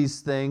of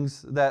these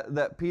things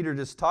that Peter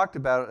just talked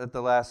about at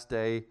the last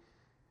day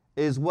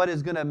is what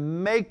is going to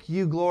make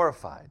you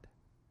glorified.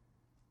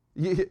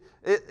 It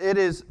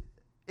is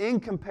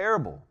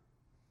incomparable.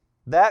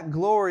 That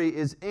glory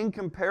is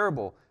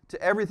incomparable to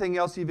everything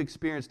else you've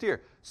experienced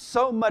here.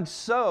 So much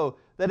so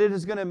that it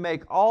is going to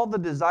make all the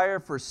desire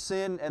for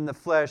sin and the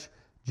flesh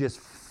just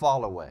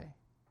fall away.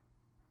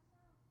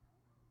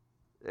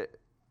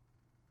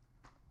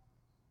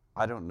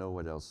 I don't know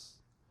what else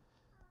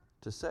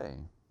to say.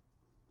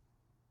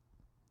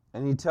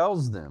 And he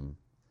tells them,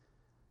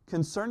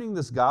 concerning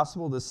this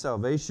gospel, this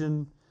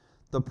salvation,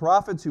 the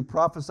prophets who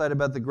prophesied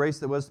about the grace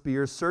that was to be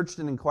yours searched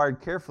and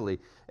inquired carefully,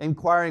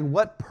 inquiring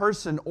what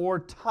person or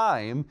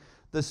time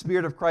the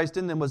Spirit of Christ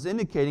in them was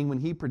indicating when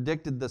he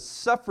predicted the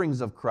sufferings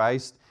of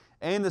Christ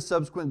and the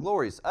subsequent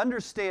glories.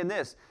 Understand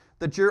this,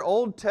 that your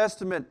Old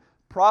Testament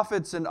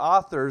prophets and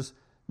authors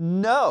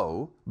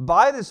know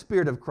by the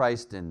Spirit of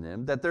Christ in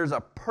them that there's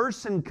a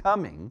person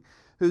coming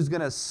who's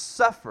going to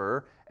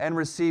suffer and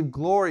receive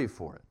glory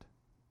for it.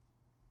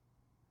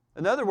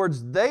 In other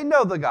words, they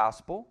know the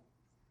gospel.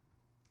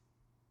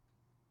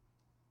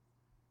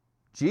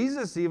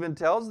 Jesus even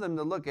tells them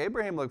that, look,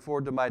 Abraham looked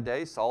forward to my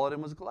day, saw it,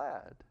 and was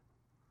glad.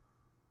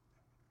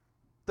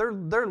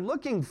 They're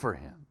looking for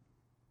him.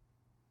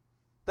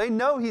 They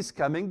know He's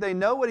coming. They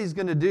know what He's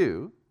going to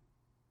do.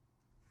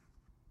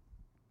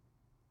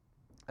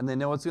 And they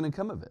know what's going to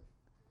come of it.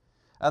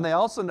 And they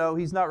also know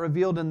He's not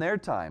revealed in their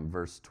time,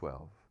 verse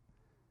 12.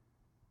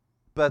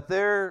 But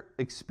they're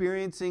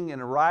experiencing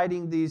and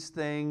writing these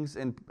things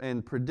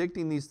and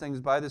predicting these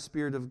things by the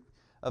Spirit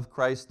of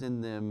Christ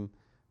in them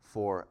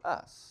for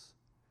us.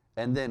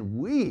 And then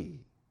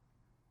we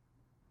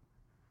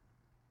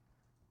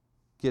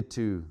get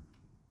to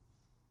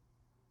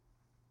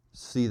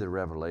see the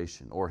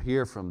revelation or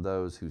hear from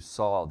those who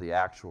saw the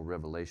actual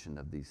revelation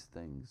of these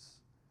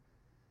things.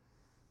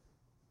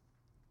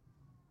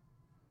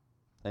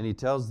 And he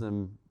tells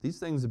them, these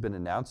things have been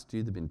announced to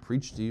you, they've been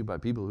preached to you by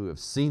people who have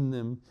seen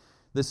them.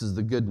 This is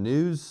the good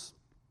news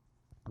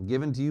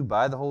given to you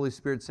by the Holy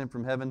Spirit sent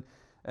from heaven.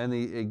 And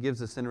it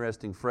gives this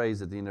interesting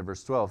phrase at the end of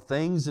verse 12,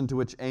 things into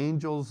which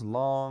angels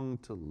long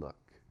to look.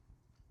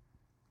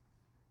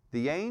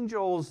 The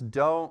angels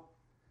don't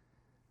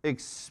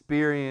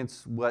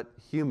experience what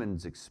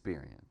humans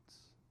experience.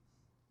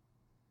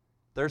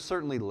 They're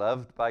certainly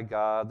loved by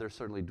God. They're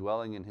certainly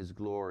dwelling in His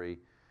glory.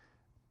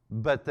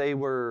 But they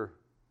were,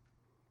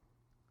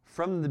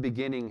 from the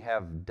beginning,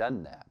 have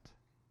done that.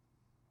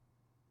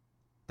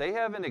 They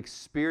haven't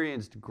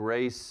experienced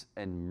grace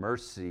and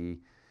mercy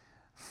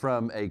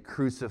from a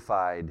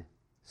crucified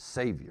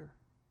Savior.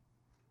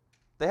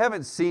 They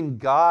haven't seen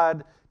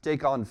God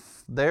take on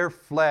their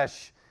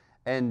flesh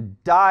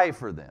and die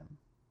for them.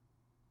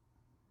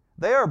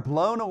 They are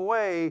blown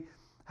away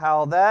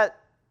how that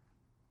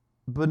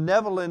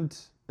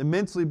benevolent,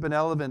 immensely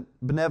benevolent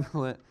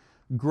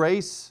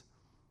grace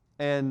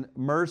and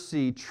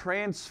mercy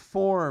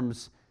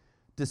transforms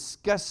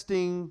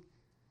disgusting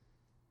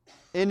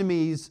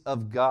enemies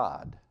of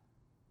God.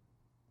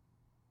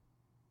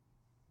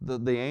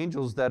 The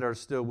angels that are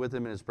still with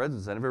Him in His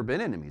presence have never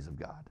been enemies of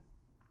God.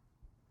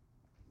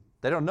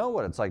 They don't know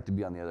what it's like to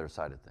be on the other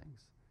side of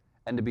things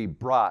and to be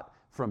brought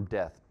from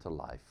death to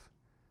life.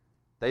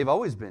 They've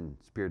always been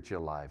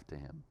spiritually alive to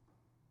Him.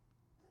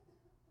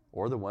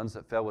 Or the ones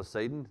that fell with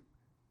Satan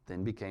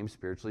then became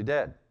spiritually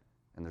dead,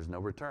 and there's no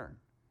return.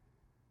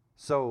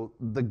 So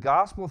the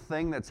gospel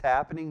thing that's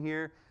happening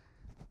here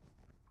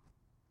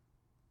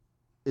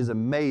is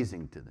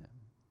amazing to them.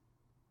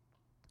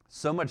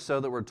 So much so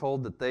that we're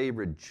told that they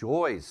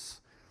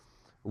rejoice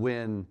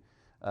when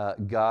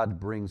God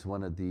brings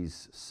one of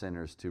these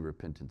sinners to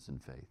repentance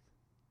and faith.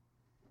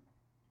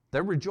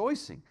 They're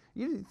rejoicing.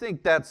 You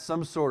think that's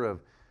some sort of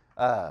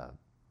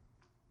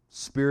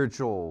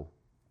spiritual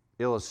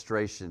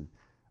illustration.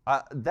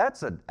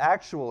 That's an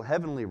actual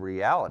heavenly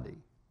reality.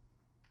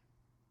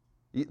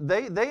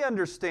 They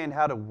understand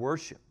how to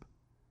worship.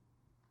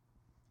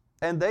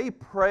 And they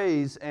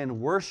praise and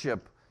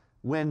worship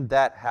when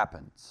that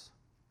happens.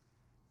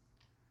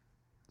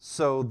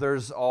 So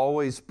there's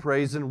always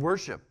praise and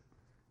worship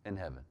in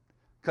heaven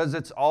because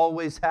it's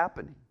always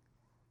happening.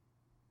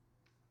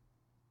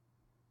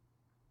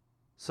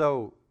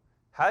 So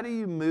how do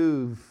you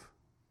move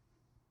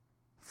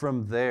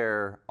from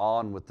there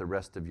on with the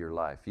rest of your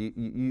life?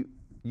 You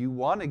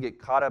want to get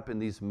caught up in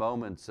these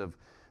moments of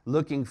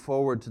looking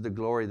forward to the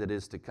glory that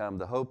is to come,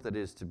 the hope that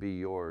is to be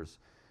yours.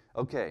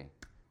 Okay,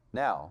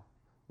 now,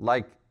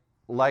 like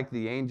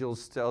the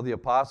angels tell the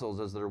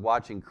apostles as they're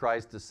watching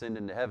Christ descend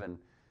into heaven,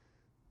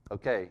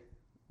 okay,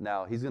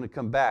 now He's going to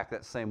come back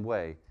that same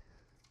way.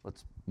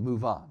 Let's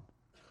move on.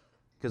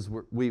 Because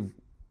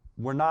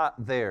we're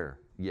not there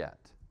yet.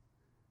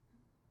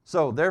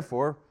 So,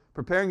 therefore,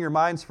 preparing your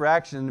minds for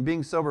action and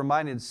being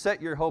sober-minded,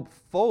 set your hope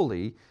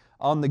fully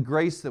on the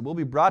grace that will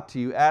be brought to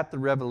you at the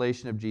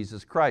revelation of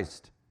Jesus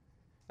Christ.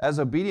 As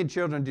obedient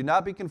children, do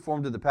not be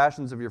conformed to the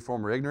passions of your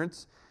former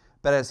ignorance,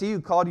 but as He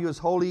who called you is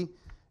holy,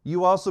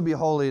 you also be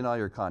holy in all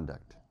your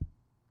conduct.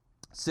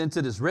 Since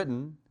it is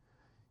written,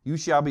 you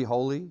shall be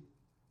holy,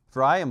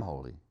 for I am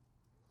holy.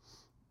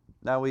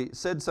 Now, we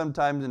said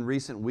sometimes in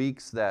recent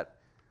weeks that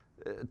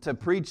to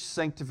preach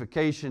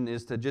sanctification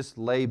is to just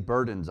lay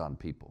burdens on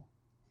people.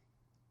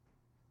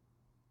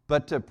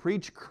 But to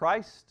preach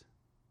Christ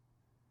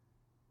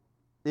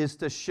is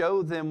to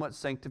show them what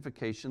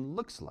sanctification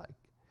looks like.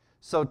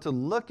 So to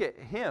look at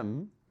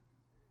Him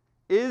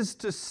is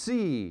to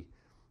see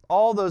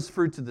all those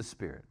fruits of the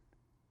Spirit.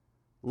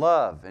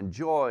 Love and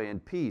joy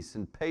and peace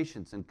and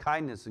patience and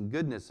kindness and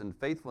goodness and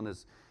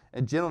faithfulness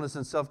and gentleness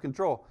and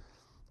self-control.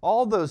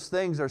 All those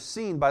things are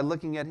seen by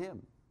looking at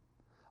Him.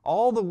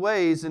 All the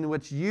ways in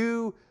which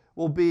you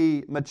will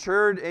be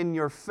matured in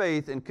your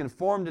faith and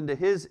conformed into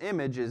His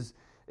image is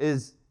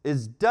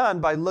done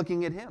by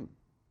looking at Him.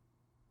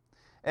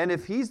 And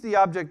if He's the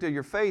object of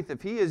your faith,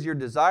 if He is your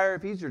desire,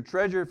 if He's your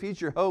treasure, if He's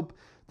your hope,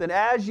 then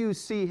as you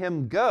see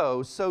Him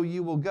go, so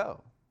you will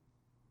go.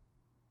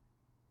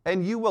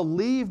 And you will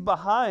leave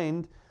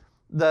behind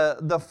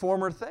the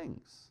former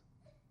things.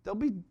 They'll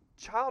be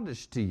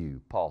childish to you,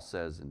 Paul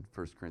says in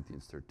 1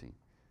 Corinthians 13.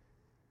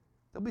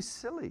 They'll be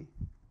silly.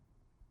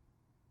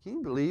 Can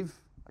you believe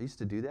I used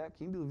to do that?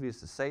 Can you believe I used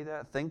to say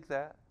that, think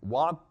that,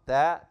 want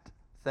that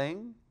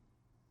thing?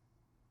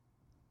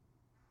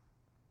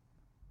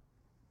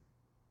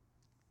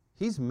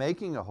 He's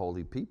making a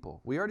holy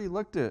people. We already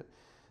looked at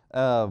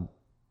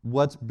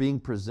what's being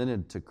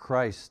presented to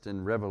Christ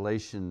in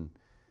Revelation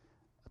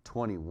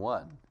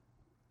 21,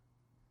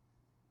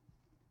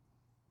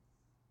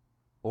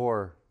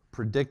 or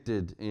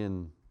predicted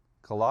in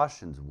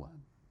Colossians 1.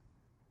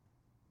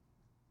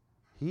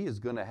 He is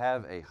going to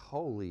have a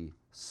holy,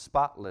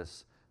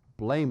 spotless,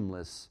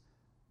 blameless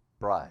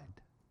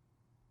bride.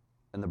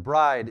 And the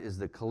bride is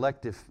the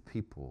collective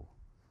people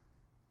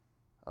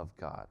of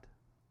God.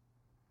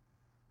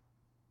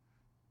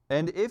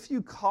 And if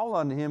you call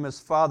on Him as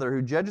Father,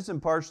 who judges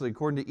impartially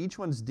according to each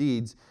one's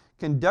deeds,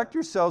 conduct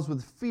yourselves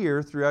with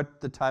fear throughout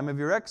the time of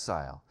your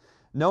exile,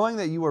 knowing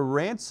that you were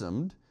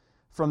ransomed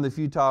from the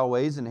futile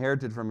ways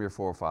inherited from your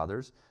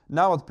forefathers,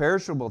 not with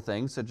perishable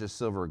things such as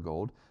silver or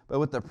gold, but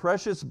with the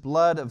precious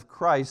blood of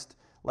Christ,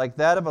 like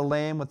that of a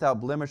lamb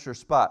without blemish or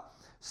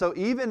spot. So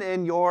even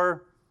in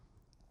your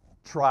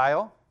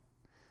trial,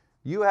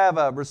 you have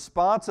a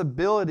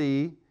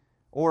responsibility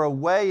or a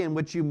way in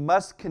which you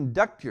must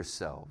conduct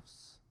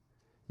yourselves.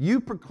 You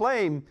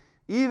proclaim,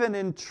 even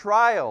in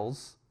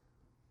trials,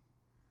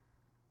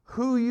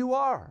 who you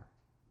are,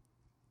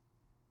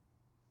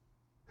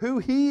 who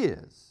He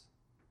is.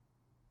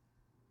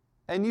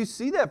 And you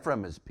see that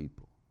from His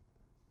people.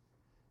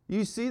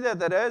 You see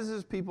that as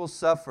His people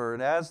suffer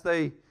and as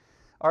they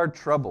are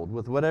troubled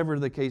with whatever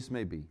the case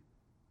may be,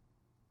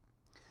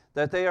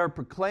 that they are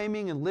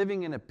proclaiming and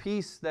living in a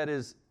peace that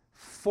is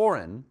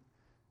foreign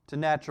to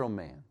natural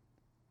man.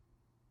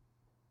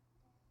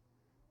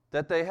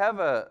 That they have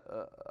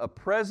a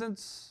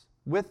presence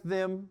with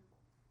them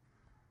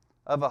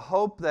of a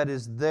hope that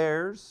is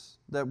theirs,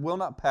 that will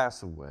not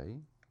pass away.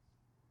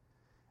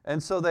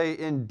 And so they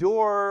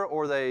endure,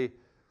 or they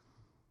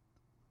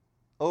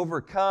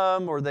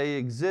overcome, or they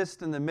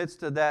exist in the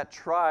midst of that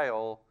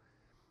trial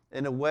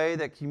in a way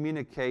that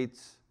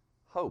communicates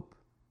hope.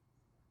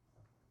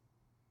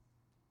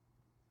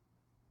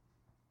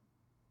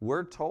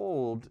 We're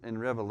told in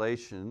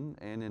Revelation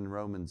and in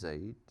Romans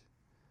 8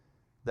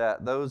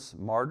 that those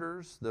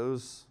martyrs,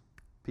 those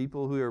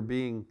people who are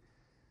being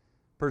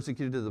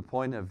persecuted to the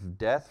point of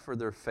death for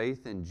their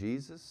faith in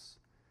Jesus,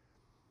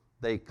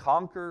 they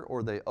conquer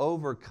or they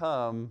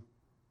overcome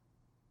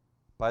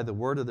by the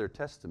word of their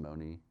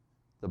testimony,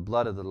 the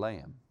blood of the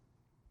Lamb.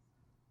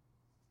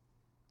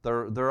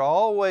 They're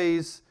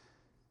always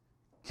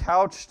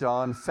couched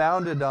on,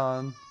 founded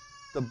on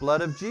the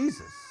blood of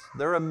Jesus.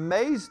 They're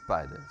amazed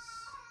by this.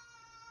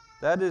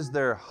 That is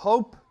their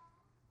hope.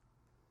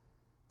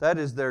 That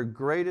is their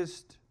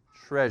greatest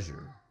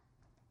treasure.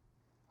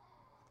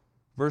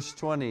 Verse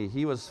 20,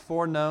 He was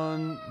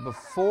foreknown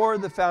before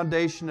the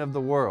foundation of the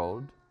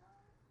world,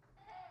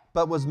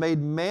 but was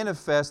made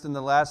manifest in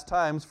the last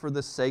times for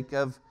the sake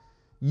of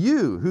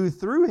you, who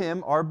through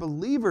Him are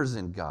believers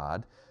in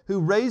God, who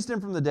raised Him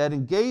from the dead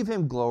and gave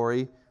Him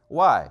glory.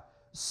 Why?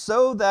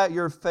 So that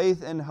your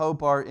faith and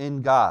hope are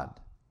in God.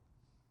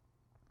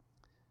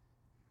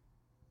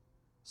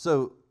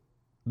 So,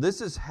 this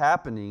is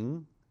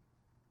happening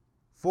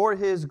for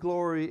His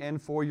glory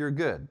and for your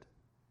good.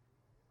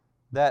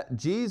 That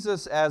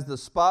Jesus, as the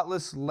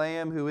spotless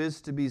Lamb who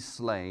is to be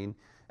slain,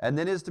 and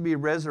then is to be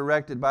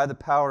resurrected by the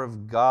power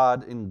of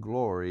God in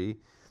glory,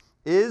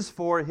 is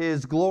for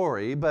His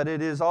glory, but it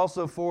is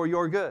also for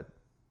your good.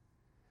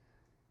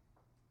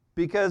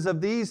 Because of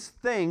these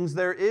things,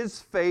 there is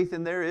faith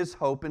and there is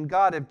hope in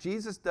God. If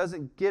Jesus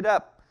doesn't get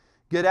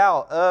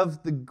out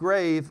of the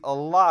grave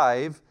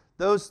alive,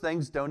 those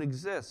things don't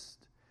exist.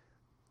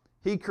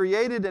 He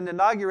created and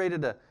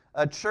inaugurated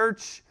a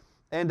church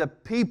and a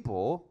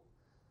people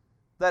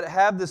that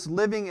have this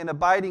living and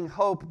abiding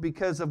hope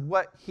because of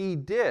what He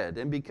did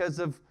and because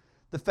of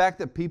the fact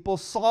that people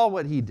saw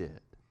what He did.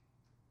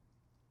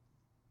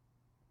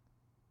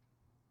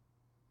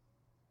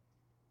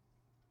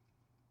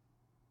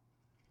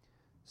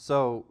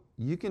 So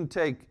you can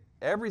take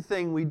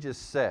everything we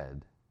just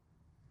said,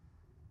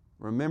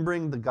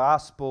 remembering the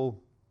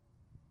gospel,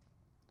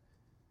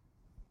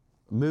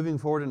 moving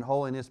forward in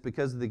holiness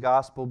because of the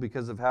gospel,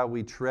 because of how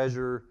we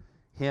treasure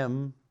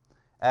Him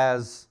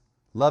as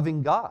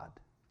loving God.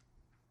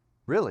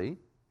 Really.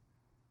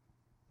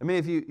 I mean,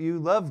 if you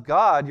love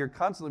God, you're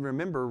constantly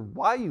remember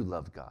why you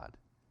love God.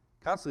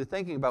 Constantly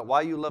thinking about why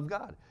you love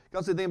God.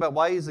 Constantly thinking about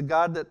why He's a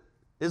God that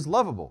is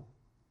lovable.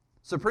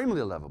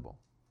 Supremely lovable.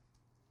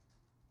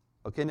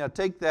 Okay, now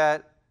take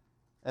that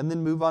and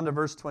then move on to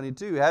verse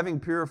 22. Having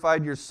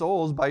purified your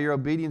souls by your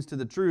obedience to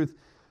the truth,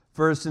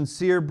 for a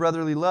sincere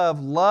brotherly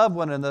love, love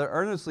one another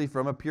earnestly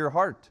from a pure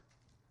heart.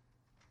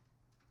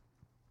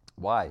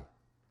 Why?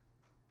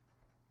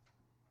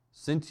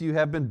 Since you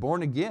have been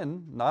born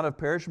again, not of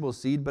perishable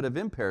seed, but of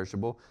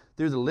imperishable,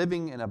 through the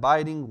living and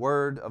abiding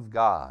Word of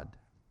God.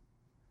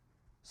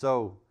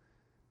 So,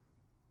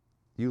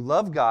 you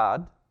love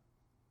God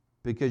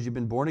because you've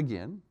been born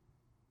again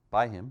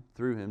by Him,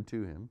 through Him,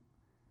 to Him.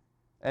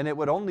 And it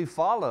would only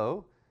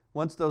follow,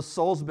 once those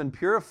souls have been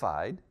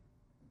purified,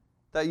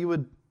 that you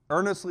would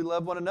earnestly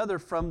love one another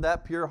from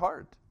that pure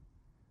heart.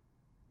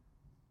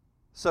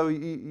 So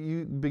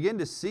you begin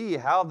to see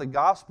how the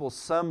gospel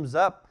sums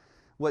up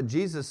what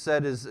Jesus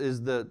said is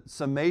the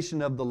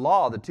summation of the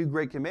law, the two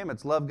great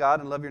commandments, love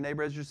God and love your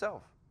neighbor as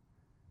yourself.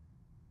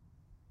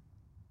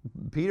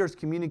 Peter's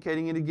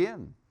communicating it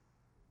again.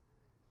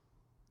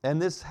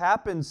 And this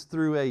happens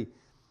through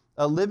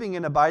a living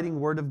and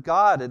abiding Word of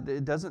God.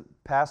 It doesn't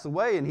pass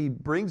away. And he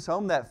brings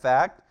home that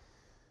fact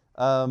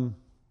by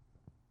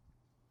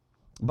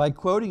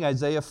quoting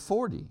Isaiah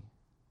 40.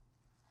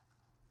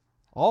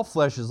 All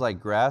flesh is like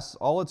grass,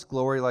 all its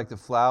glory like the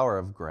flower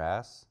of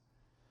grass.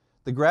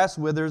 The grass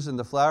withers and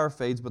the flower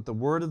fades, but the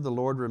word of the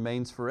Lord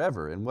remains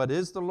forever. And what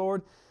is the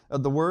Lord?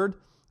 The word?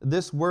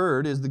 This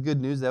word is the good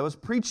news that was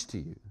preached to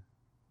you.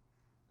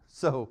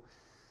 So,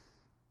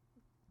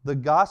 the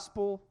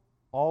gospel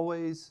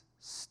always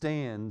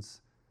stands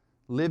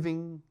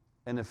living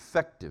and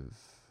effective.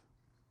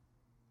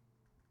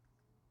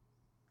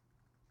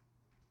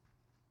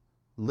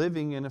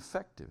 Living and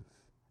effective.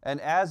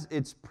 And as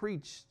it's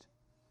preached,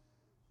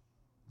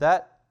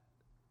 that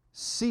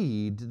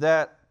seed,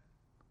 that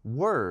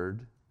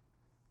word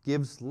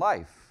gives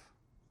life.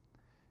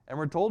 And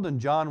we're told in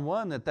John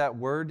 1 that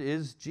word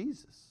is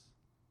Jesus.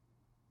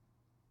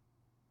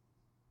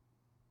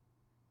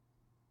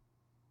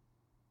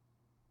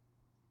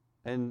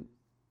 And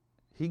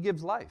he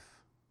gives life.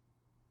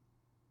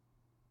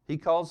 He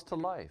calls to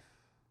life.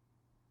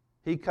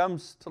 He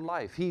comes to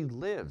life. He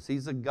lives.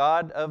 He's a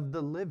God of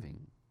the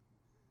living.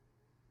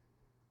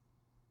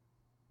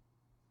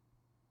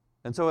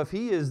 And so if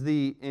he is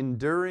the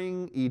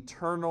enduring,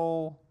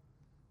 eternal,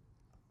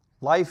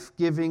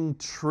 life-giving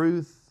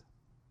truth,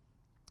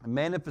 a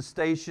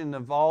manifestation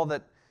of all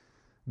that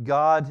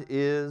God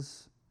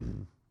is,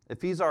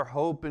 if he's our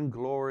hope and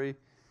glory,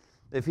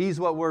 if he's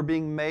what we're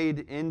being made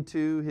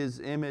into, his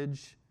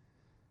image,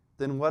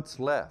 then what's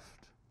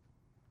left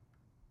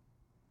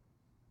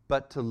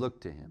but to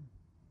look to him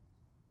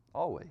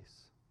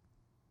always?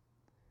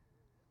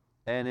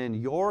 And in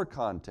your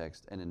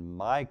context and in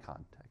my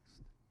context,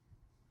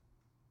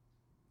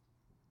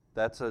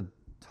 that's a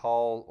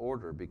tall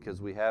order because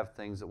we have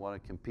things that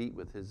want to compete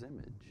with his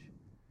image.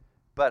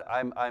 But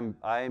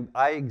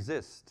I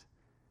exist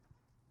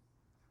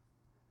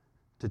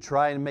to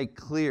try and make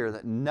clear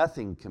that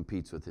nothing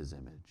competes with his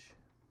image.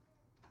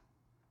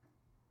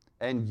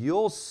 And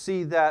you'll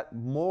see that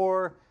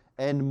more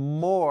and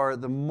more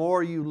the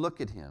more you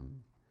look at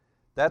him.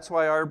 That's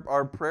why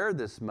our prayer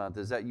this month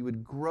is that you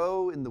would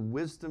grow in the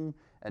wisdom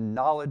and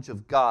knowledge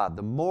of God.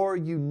 The more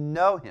you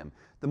know him,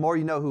 the more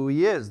you know who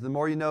he is, the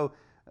more you know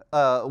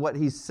what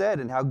he said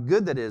and how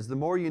good that is, the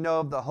more you know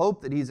of the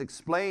hope that he's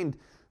explained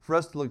for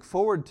us to look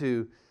forward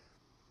to,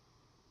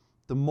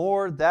 the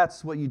more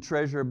that's what you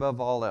treasure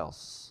above all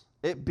else.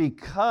 It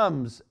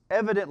becomes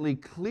evidently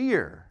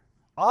clear,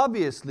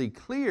 obviously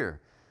clear,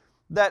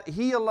 that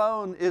he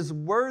alone is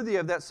worthy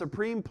of that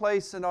supreme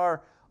place in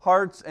our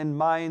hearts and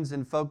minds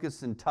and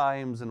focus and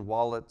times and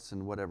wallets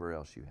and whatever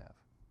else you have.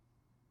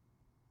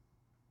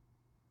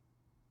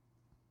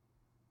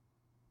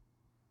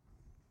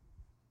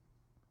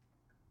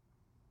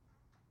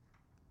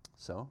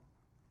 So,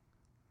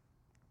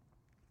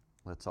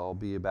 let's all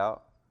be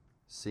about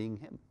seeing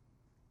him.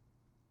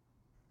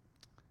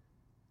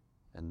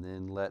 And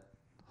then let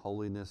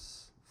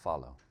holiness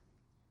follow.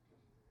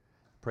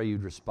 Pray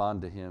you'd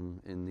respond to him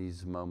in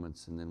these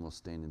moments, and then we'll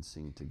stand and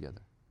sing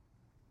together.